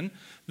Christian,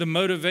 the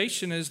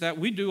motivation is that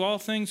we do all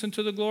things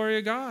unto the glory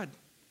of God,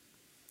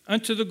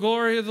 unto the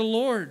glory of the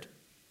Lord.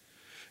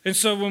 And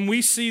so when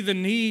we see the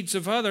needs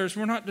of others,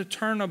 we're not to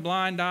turn a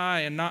blind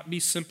eye and not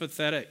be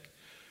sympathetic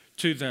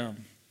to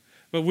them.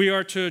 But we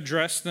are to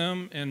address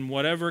them in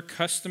whatever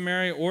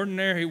customary,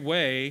 ordinary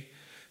way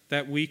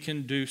that we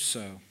can do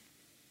so.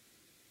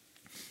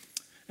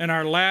 And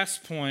our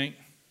last point,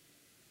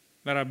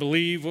 that I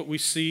believe what we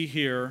see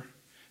here,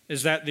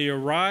 is that the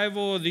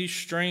arrival of these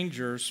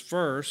strangers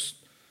first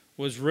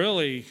was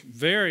really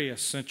very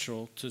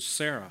essential to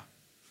Sarah.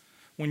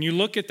 When you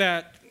look at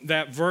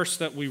that verse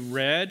that we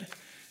read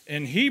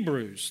in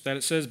Hebrews, that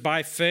it says,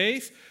 by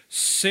faith,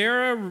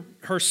 Sarah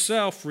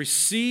herself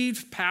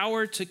received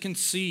power to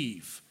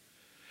conceive.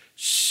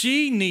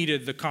 She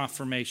needed the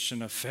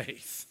confirmation of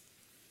faith.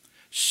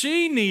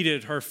 She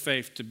needed her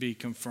faith to be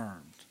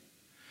confirmed.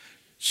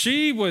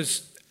 She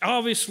was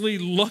obviously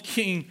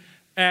looking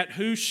at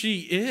who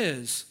she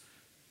is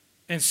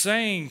and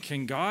saying,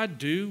 can God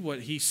do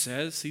what he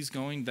says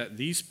that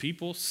these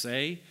people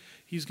say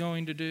he's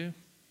going to do?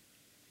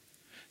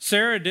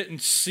 Sarah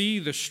didn't see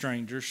the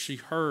strangers, she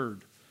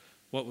heard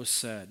what was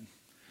said.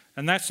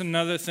 And that's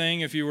another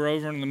thing, if you were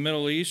over in the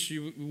Middle East,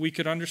 we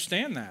could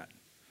understand that.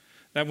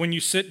 That when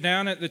you sit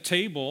down at the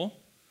table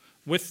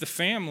with the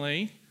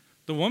family,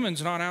 the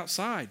woman's not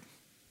outside.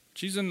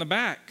 She's in the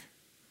back.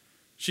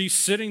 She's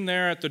sitting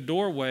there at the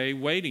doorway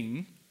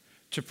waiting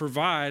to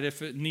provide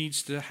if it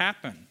needs to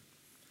happen.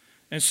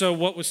 And so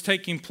what was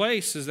taking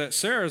place is that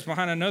Sarah's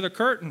behind another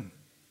curtain.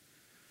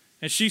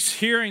 And she's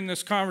hearing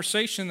this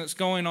conversation that's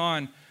going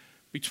on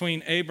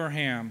between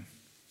Abraham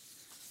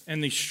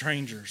and these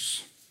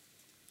strangers.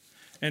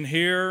 And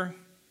here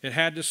it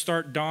had to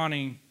start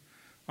dawning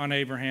on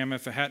Abraham,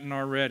 if it hadn't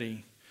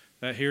already,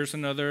 that here's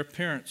another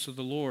appearance of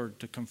the Lord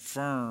to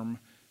confirm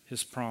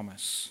his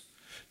promise.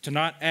 To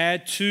not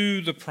add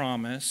to the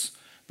promise,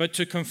 but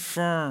to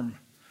confirm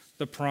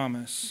the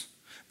promise.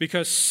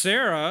 Because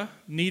Sarah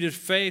needed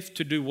faith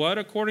to do what,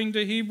 according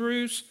to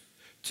Hebrews?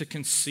 To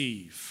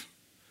conceive.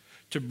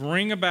 To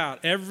bring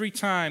about every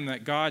time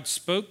that God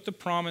spoke the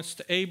promise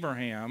to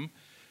Abraham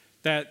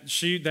that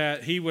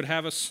he would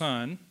have a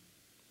son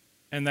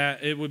and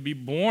that it would be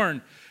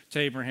born to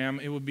Abraham,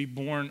 it would be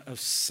born of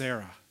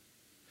Sarah.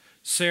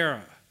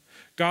 Sarah.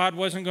 God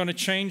wasn't going to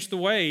change the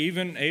way.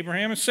 Even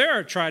Abraham and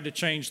Sarah tried to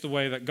change the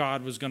way that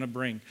God was going to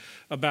bring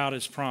about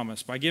his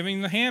promise by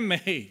giving the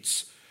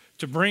handmaids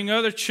to bring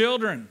other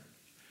children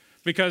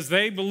because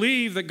they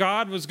believed that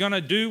God was going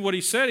to do what he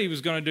said he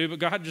was going to do, but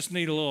God just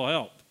needed a little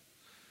help.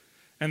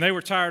 And they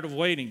were tired of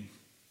waiting.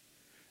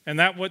 And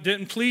that what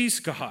didn't please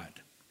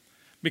God.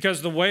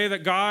 Because the way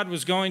that God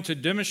was going to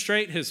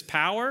demonstrate his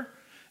power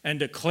and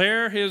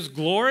declare his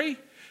glory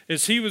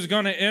is he was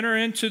going to enter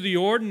into the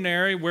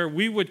ordinary where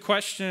we would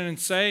question and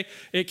say,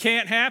 it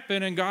can't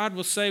happen. And God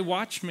will say,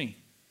 watch me.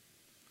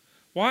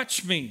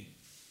 Watch me.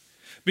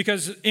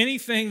 because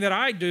anything that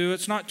I do,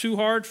 it's not too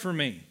hard for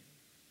me.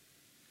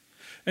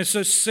 And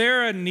so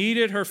Sarah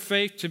needed her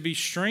faith to be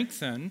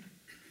strengthened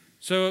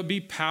so it would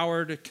be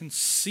power to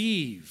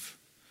conceive,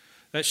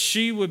 that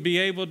she would be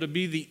able to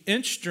be the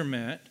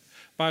instrument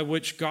by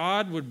which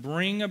God would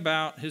bring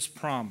about his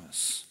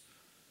promise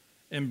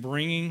in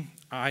bringing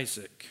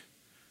Isaac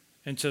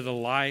into the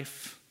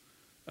life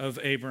of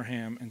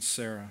Abraham and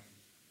Sarah.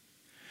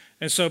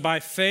 And so by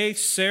faith,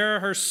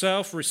 Sarah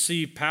herself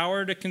received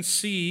power to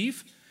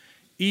conceive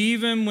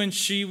even when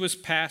she was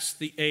past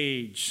the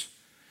age,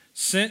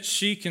 since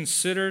she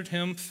considered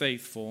him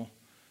faithful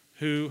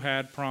who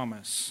had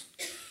promised.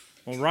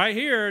 Well, right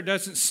here, it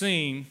doesn't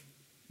seem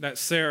that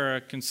Sarah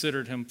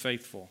considered him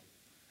faithful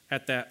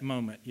at that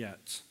moment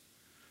yet.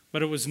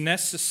 But it was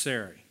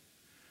necessary.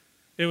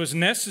 It was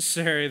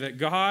necessary that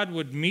God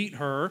would meet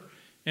her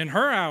in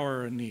her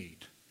hour of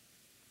need.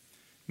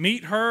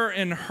 Meet her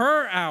in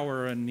her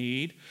hour of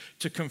need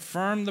to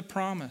confirm the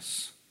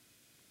promise.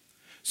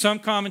 Some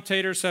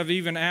commentators have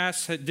even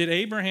asked, did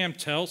Abraham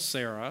tell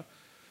Sarah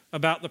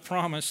about the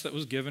promise that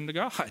was given to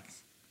God,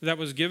 that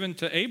was given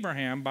to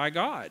Abraham by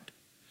God?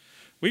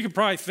 We could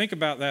probably think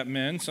about that,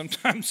 men.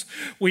 Sometimes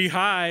we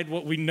hide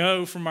what we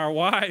know from our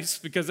wives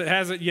because it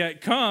hasn't yet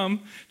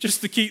come,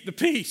 just to keep the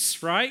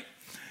peace, right?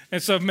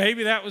 And so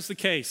maybe that was the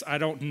case. I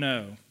don't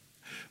know.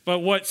 But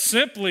what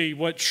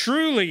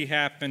truly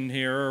happened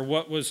here, or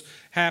what was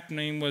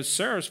happening, was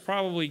Sarah's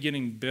probably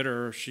getting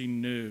bitter. She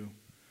knew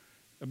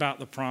about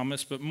the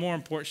promise, but more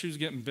important, she was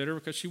getting bitter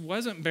because she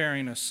wasn't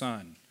bearing a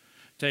son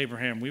to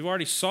Abraham. We've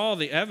already saw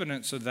the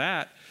evidence of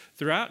that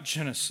throughout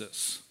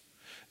Genesis,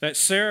 that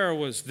Sarah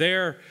was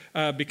there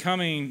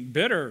becoming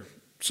bitter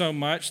so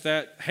much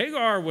that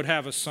Hagar would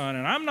have a son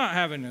and I'm not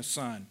having a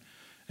son.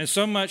 And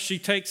so much she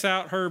takes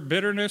out her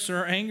bitterness or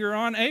her anger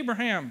on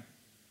Abraham.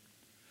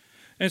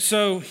 And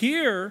so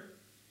here,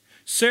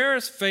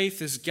 Sarah's faith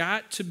has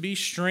got to be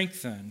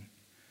strengthened.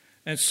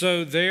 And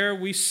so there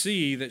we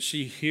see that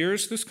she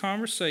hears this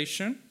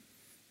conversation,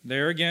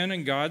 there again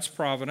in God's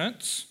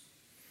providence.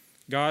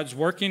 God's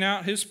working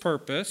out his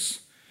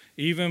purpose,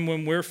 even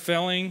when we're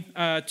failing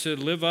to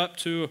live up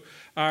to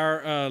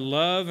our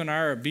love and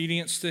our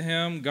obedience to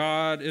him.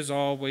 God is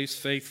always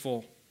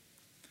faithful.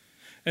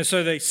 And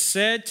so they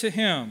said to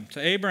him, to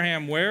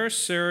Abraham, where is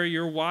Sarah,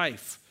 your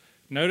wife?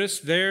 Notice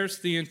there's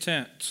the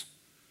intent.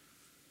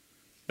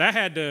 That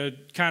had to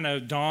kind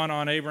of dawn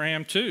on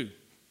Abraham too.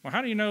 Well,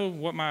 how do you know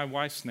what my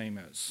wife's name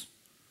is?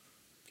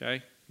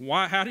 Okay.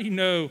 How do you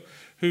know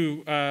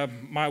who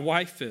my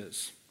wife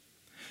is?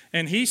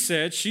 And he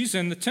said, she's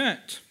in the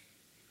tent.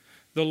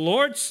 The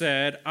Lord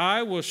said,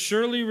 I will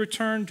surely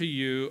return to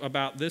you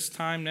about this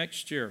time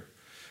next year.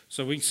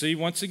 So we see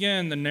once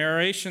again the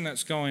narration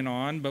that's going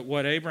on, but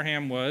what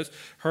Abraham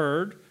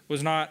heard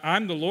was not,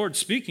 I'm the Lord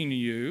speaking to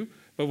you,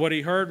 but what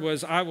he heard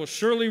was, I will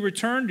surely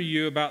return to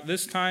you about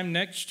this time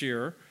next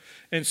year,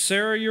 and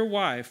Sarah your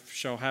wife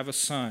shall have a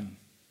son.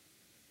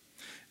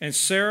 And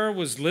Sarah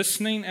was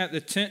listening at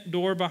the tent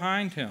door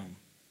behind him.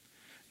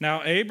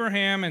 Now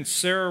Abraham and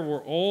Sarah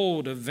were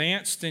old,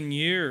 advanced in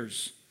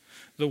years.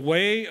 The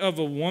way of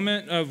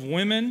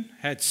women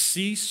had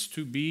ceased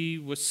to be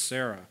with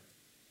Sarah.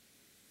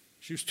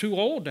 She was too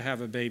old to have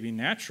a baby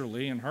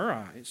naturally in her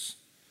eyes.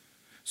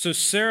 So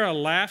Sarah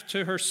laughed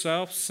to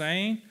herself,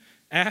 saying,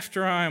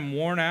 after I am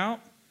worn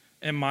out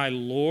and my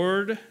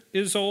Lord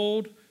is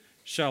old,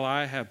 shall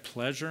I have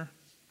pleasure?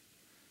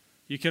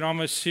 You can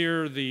almost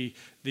hear the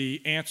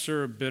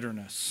answer of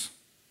bitterness.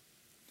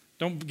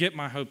 Don't get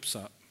my hopes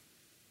up.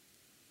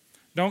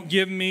 Don't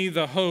give me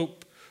the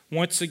hope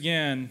once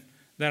again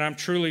that I'm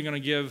truly going to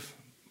give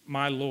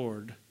my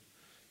Lord,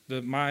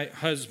 my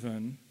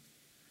husband,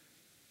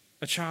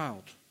 a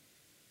child.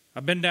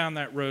 I've been down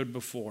that road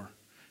before.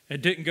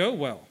 It didn't go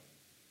well.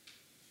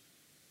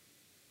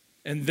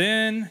 And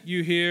then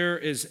you hear,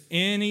 is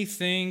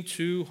anything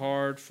too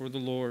hard for the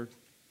Lord?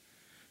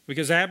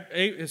 Because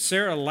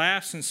Sarah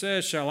laughs and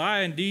says, shall I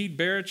indeed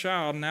bear a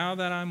child now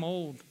that I'm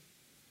old?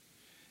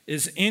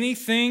 Is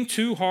anything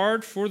too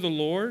hard for the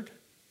Lord?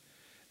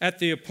 At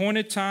the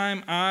appointed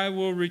time, I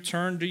will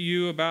return to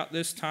you about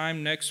this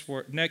time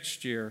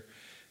next year,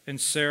 and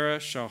Sarah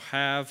shall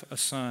have a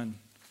son.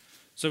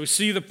 So we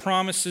see the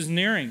promise is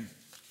nearing.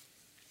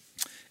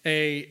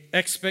 An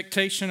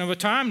expectation of a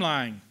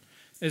timeline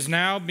is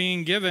now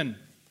being given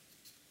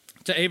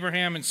to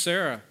Abraham and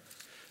Sarah,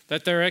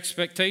 that their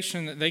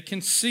expectation that they can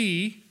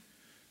see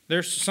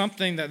there's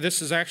something that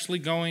this is actually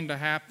going to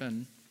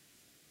happen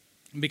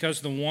because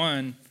the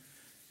one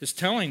is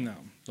telling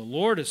them, the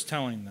Lord is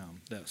telling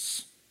them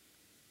this.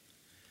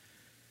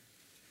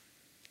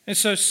 And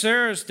so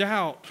Sarah's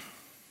doubt,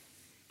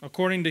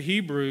 according to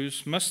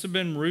Hebrews, must have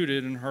been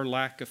rooted in her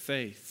lack of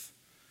faith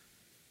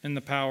in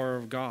the power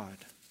of God.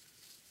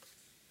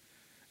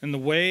 And the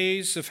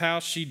ways of how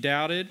she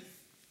doubted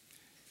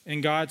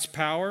in God's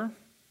power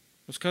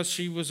was because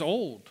she was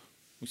old.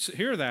 We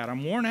hear that.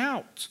 I'm worn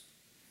out.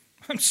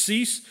 I'm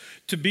ceased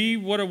to be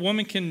what a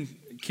woman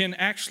can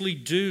actually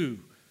do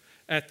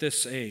at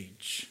this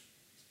age.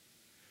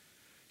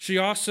 she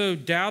also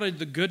doubted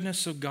the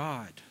goodness of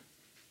God.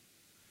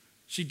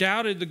 She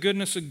doubted the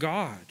goodness of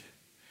God,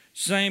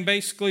 saying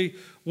basically,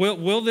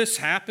 will this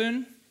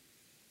happen?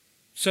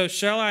 So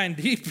shall I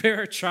indeed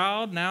bear a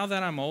child now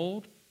that I'm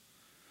old?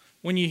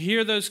 When you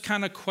hear those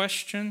kind of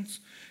questions,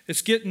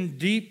 it's getting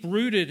deep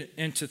rooted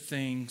into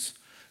things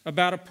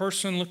about a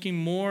person looking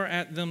more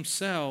at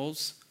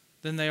themselves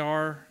than they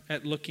are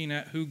at looking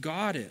at who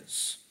God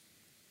is.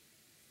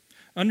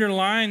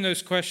 Underlying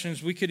those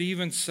questions, we could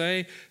even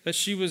say that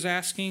she was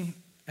asking,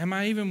 am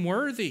I even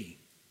worthy?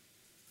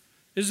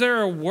 Is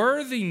there a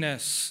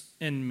worthiness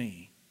in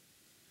me?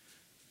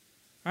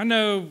 I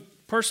know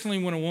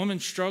personally when a woman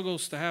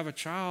struggles to have a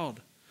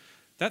child,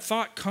 that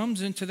thought comes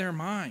into their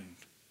mind.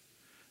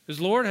 Is,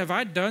 Lord, have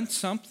I done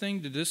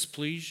something to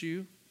displease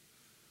you?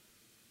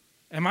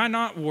 Am I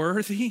not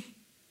worthy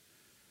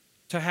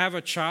to have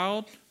a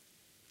child?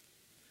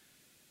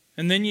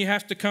 And then you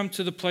have to come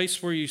to the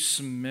place where you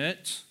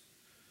submit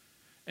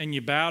and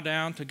you bow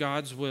down to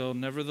God's will.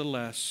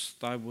 Nevertheless,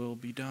 thy will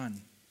be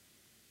done.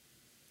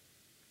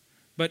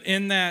 But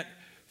in that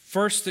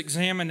first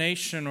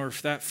examination or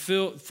that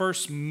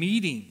first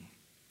meeting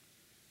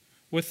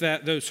with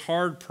those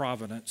hard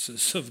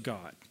providences of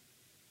God,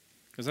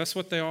 because that's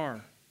what they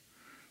are,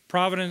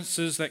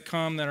 providences that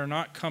come that are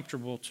not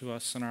comfortable to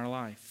us in our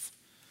life,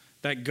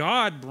 that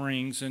God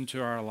brings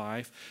into our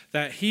life,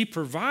 that He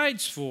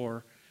provides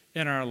for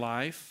in our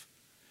life,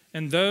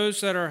 and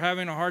those that are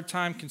having a hard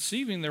time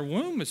conceiving, their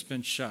womb has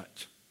been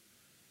shut.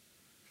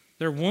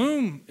 Their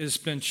womb has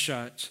been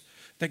shut,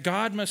 that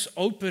God must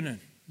open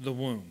the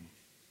womb.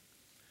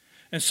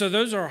 And so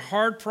those are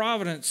hard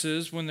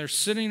providences when they're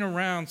sitting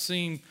around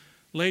seeing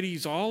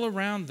ladies all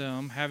around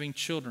them having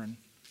children,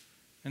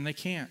 and they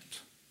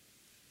can't.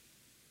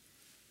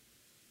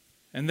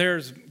 And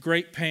there's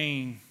great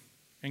pain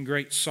and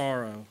great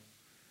sorrow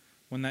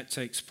when that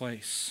takes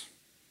place.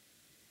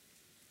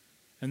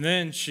 And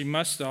then she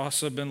must have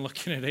also been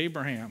looking at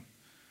Abraham.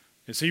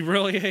 Is he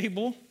really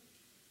able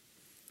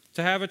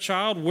to have a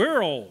child?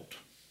 We're old.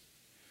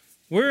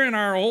 We're in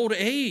our old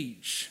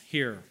age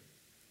here.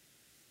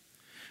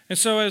 And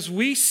so as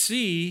we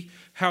see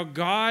how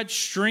God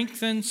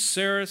strengthens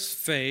Sarah's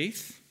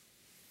faith,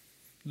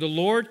 the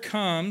Lord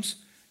comes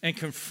and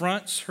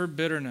confronts her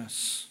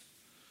bitterness,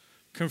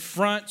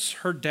 confronts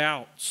her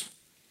doubts,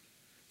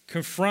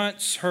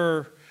 confronts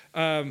her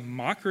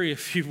mockery,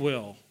 if you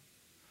will,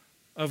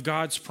 of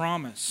God's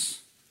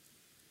promise.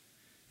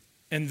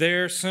 And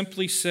there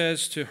simply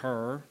says to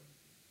her,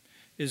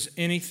 is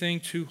anything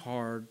too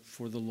hard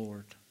for the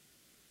Lord?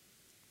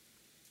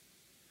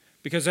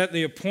 Because at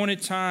the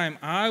appointed time,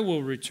 I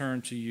will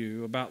return to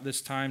you about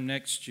this time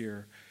next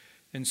year,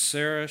 and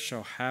Sarah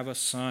shall have a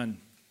son.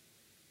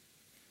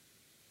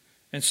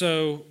 And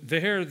so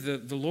there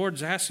the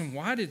Lord's asking,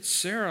 why did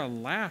Sarah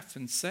laugh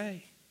and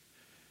say?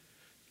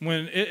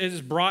 When it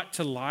is brought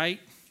to light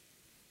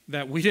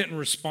that we didn't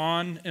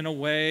respond in a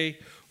way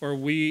or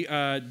we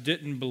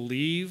didn't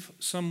believe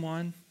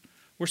someone,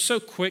 we're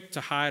so quick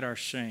to hide our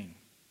shame.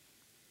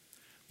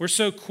 We're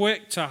so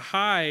quick to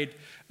hide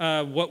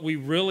what we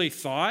really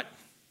thought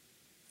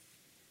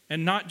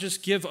and not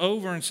just give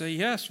over and say,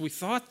 yes, we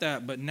thought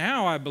that, but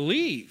now I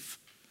believe.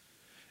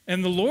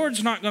 And the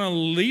Lord's not going to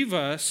leave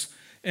us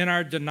in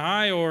our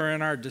denial or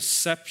in our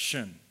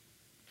deception.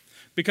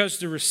 Because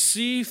to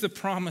receive the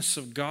promise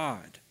of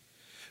God,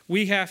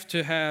 we have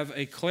to have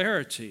a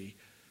clarity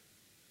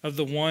of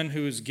the one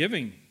who is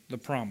giving the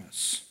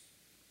promise.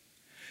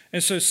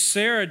 And so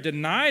Sarah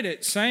denied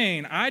it,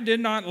 saying, I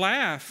did not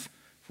laugh,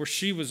 for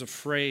she was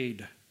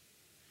afraid.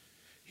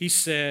 He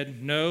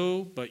said,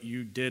 no, but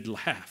you did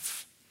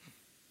laugh.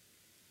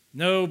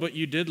 No, but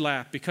you did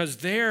laugh. Because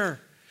that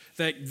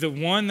the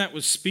one that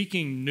was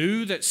speaking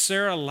knew that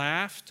Sarah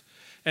laughed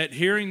at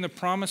hearing the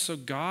promise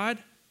of God.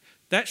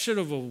 That should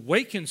have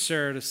awakened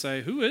Sarah to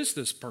say, who is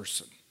this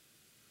person?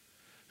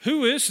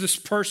 Who is this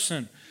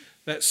person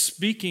that's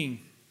speaking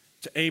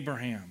to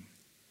Abraham?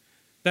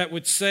 That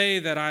would say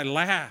that I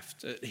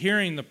laughed at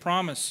hearing the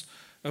promise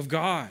of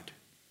God.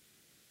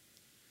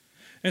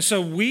 And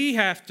so we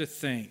have to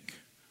think,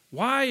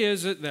 why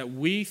is it that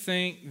we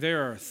think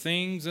there are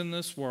things in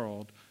this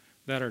world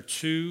that are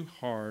too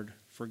hard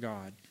for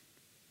God?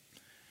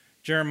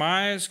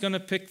 Jeremiah is going to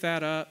pick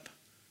that up,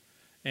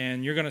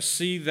 and you're going to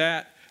see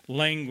that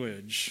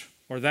language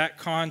or that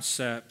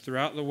concept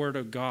throughout the Word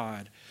of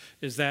God,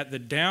 is that the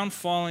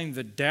downfalling,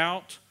 the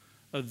doubt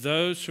of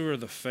those who are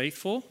the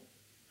faithful,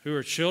 who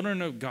are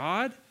children of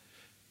God,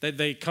 that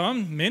they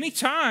come many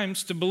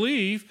times to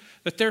believe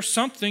that there's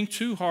something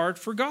too hard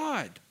for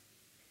God.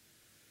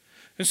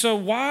 And so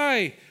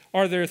why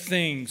are there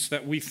things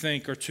that we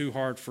think are too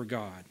hard for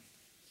God?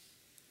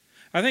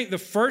 I think the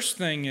first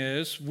thing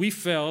is we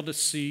fail to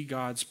see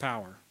God's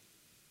power.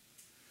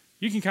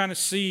 You can kind of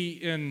see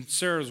in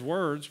Sarah's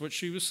words what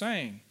she was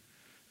saying.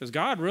 Does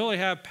God really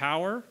have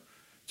power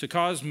to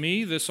cause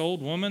me, this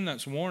old woman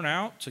that's worn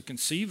out, to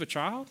conceive a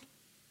child?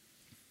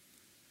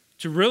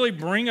 To really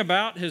bring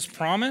about His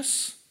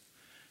promise?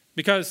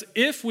 Because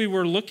if we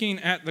were looking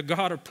at the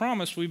God of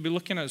promise, we'd be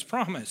looking at His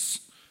promise.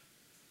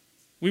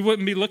 We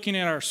wouldn't be looking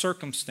at our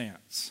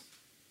circumstance.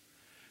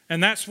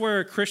 And that's where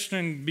a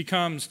Christian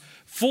becomes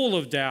full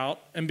of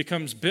doubt and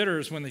becomes bitter,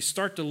 is when they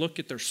start to look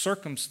at their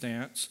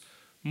circumstance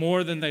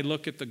more than they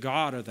look at the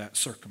God of that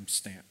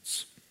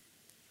circumstance.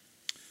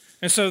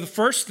 And so the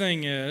first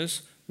thing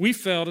is we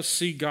fail to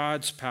see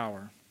God's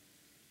power.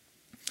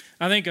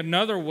 I think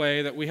another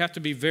way that we have to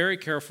be very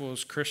careful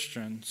as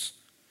Christians,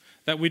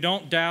 that we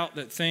don't doubt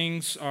that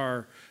things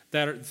are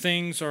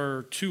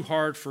too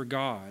hard for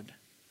God,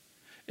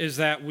 is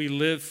that we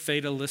live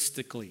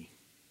fatalistically.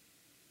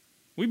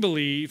 We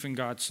believe in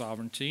God's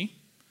sovereignty.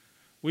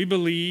 We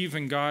believe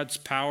in God's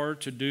power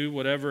to do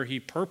whatever he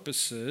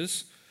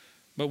purposes,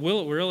 but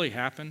will it really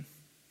happen?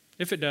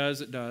 If it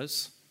does, it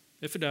does.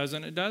 If it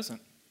doesn't, it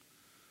doesn't.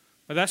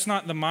 But that's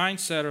not the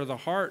mindset or the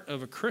heart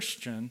of a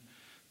Christian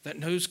that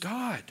knows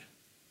God.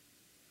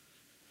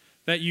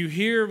 That you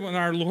hear when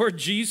our Lord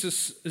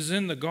Jesus is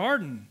in the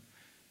garden,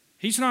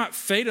 he's not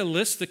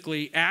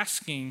fatalistically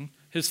asking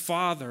his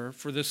Father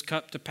for this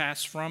cup to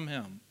pass from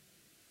him.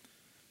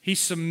 He's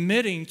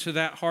submitting to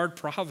that hard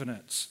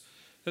providence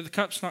that the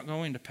cup's not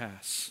going to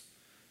pass.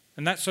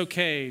 And that's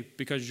okay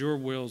because your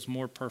will is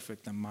more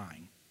perfect than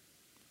mine.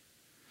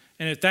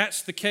 And if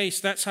that's the case,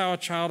 that's how a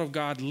child of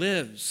God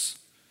lives.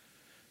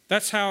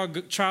 That's how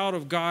a child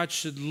of God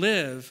should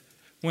live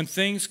when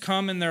things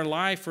come in their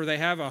life, or they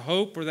have a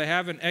hope, or they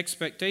have an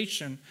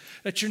expectation,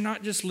 that you're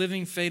not just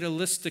living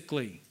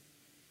fatalistically.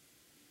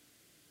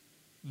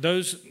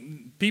 Those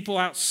people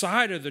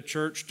outside of the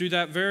church do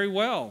that very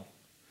well.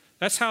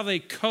 That's how they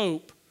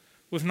cope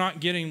with not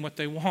getting what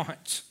they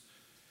want.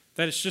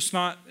 That it's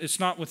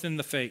not within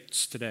the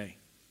fates today.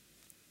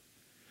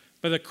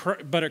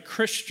 But a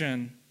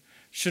Christian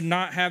should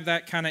not have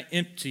that kind of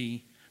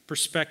empty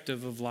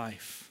perspective of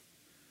life.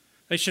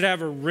 They should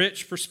have a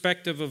rich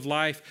perspective of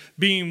life,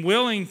 being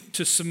willing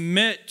to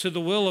submit to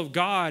the will of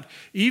God,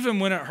 even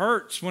when it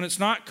hurts, when it's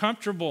not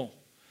comfortable,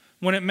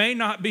 when it may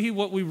not be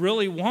what we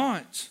really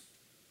want.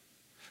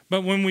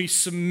 But when we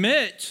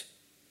submit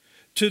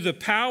to the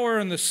power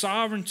and the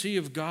sovereignty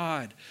of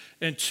God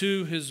and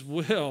to his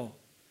will,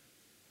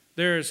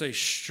 there is a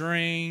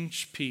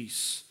strange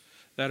peace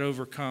that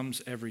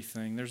overcomes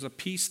everything. There's a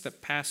peace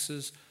that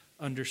passes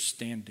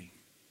understanding.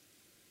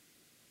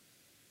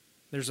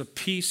 There's a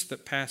peace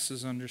that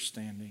passes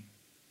understanding.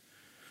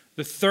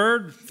 The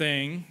third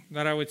thing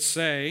that I would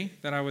say,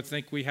 that I would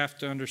think we have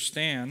to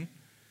understand,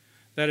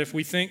 that if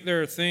we think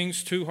there are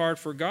things too hard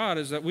for God,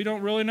 is that we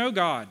don't really know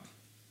God.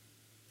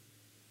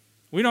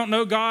 We don't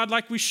know God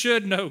like we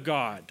should know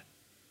God.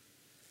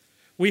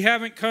 We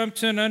haven't come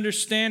to an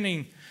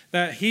understanding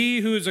that he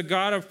who is a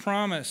God of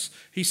promise,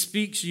 he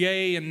speaks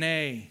yea and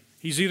nay.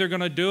 He's either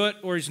going to do it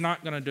or he's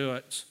not going to do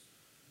it.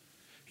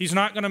 He's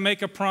not going to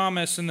make a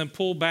promise and then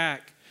pull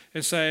back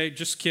and say,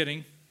 just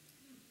kidding.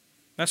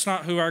 That's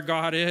not who our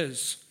God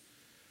is.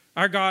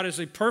 Our God is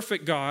a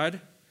perfect God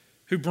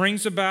who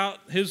brings about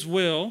his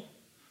will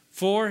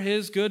for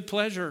his good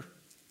pleasure.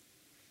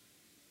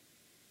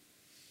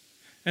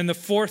 And the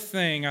fourth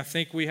thing I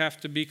think we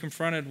have to be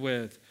confronted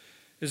with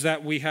is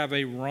that we have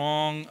a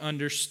wrong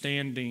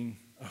understanding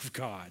of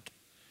God.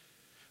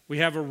 We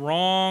have a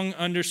wrong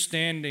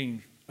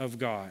understanding of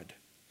God.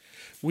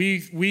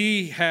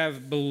 We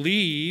have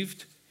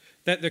believed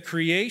that the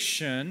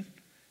creation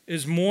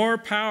is more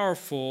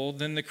powerful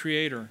than the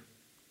Creator.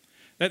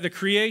 That the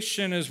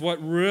creation is what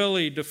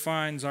really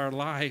defines our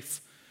life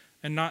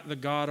and not the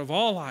God of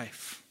all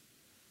life.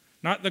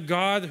 Not the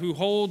God who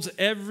holds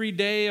every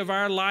day of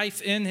our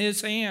life in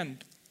his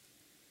hand.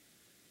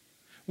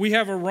 We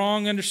have a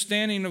wrong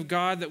understanding of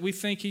God, that we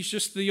think he's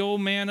just the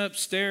old man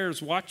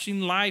upstairs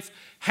watching life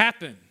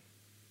happen.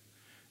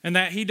 And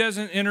that he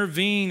doesn't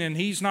intervene and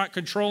he's not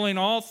controlling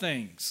all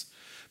things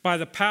by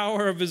the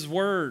power of his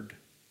word,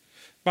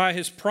 by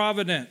his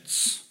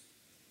providence,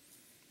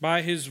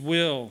 by his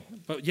will.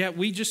 But yet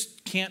we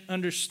just can't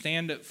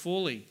understand it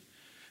fully.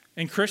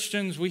 And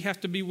Christians, we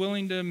have to be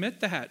willing to admit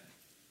that.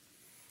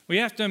 We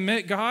have to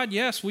admit, God,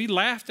 yes, we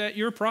laughed at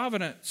your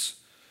providence.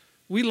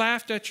 We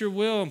laughed at your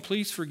will, and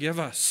please forgive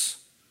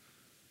us.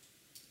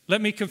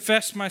 Let me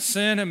confess my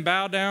sin and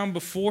bow down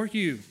before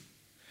you,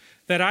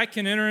 that I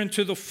can enter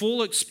into the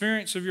full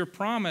experience of your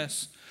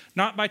promise,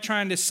 not by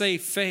trying to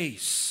save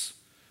face,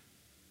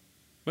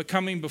 but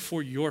coming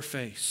before your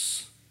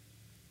face.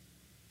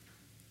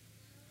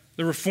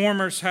 The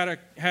Reformers had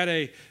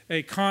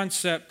a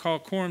concept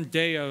called coram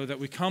Deo, that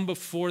we come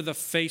before the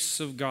face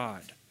of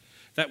God,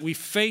 that we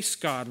face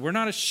God. We're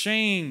not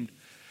ashamed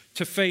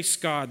to face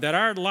God, that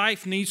our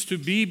life needs to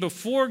be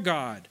before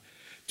God,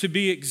 to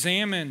be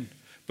examined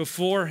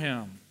before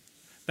him,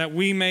 that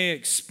we may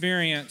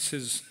experience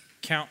his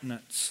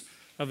countenance,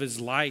 of his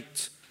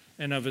light,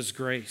 and of his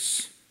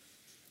grace.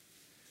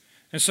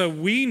 And so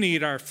we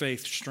need our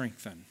faith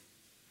strengthened,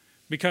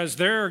 because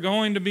there are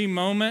going to be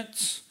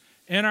moments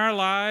in our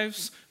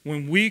lives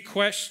when we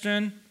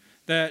question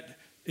that,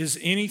 is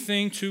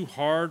anything too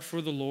hard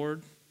for the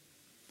Lord?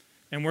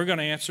 And we're going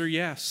to answer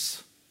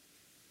yes,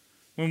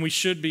 when we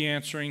should be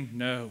answering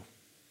no.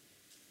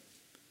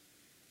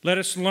 Let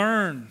us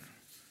learn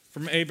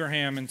from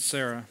Abraham and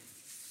Sarah.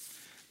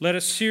 Let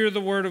us hear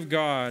the word of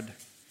God,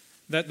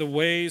 that the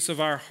ways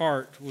of our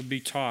heart would be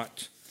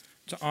taught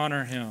to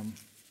honor him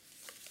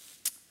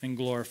and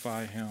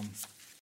glorify him.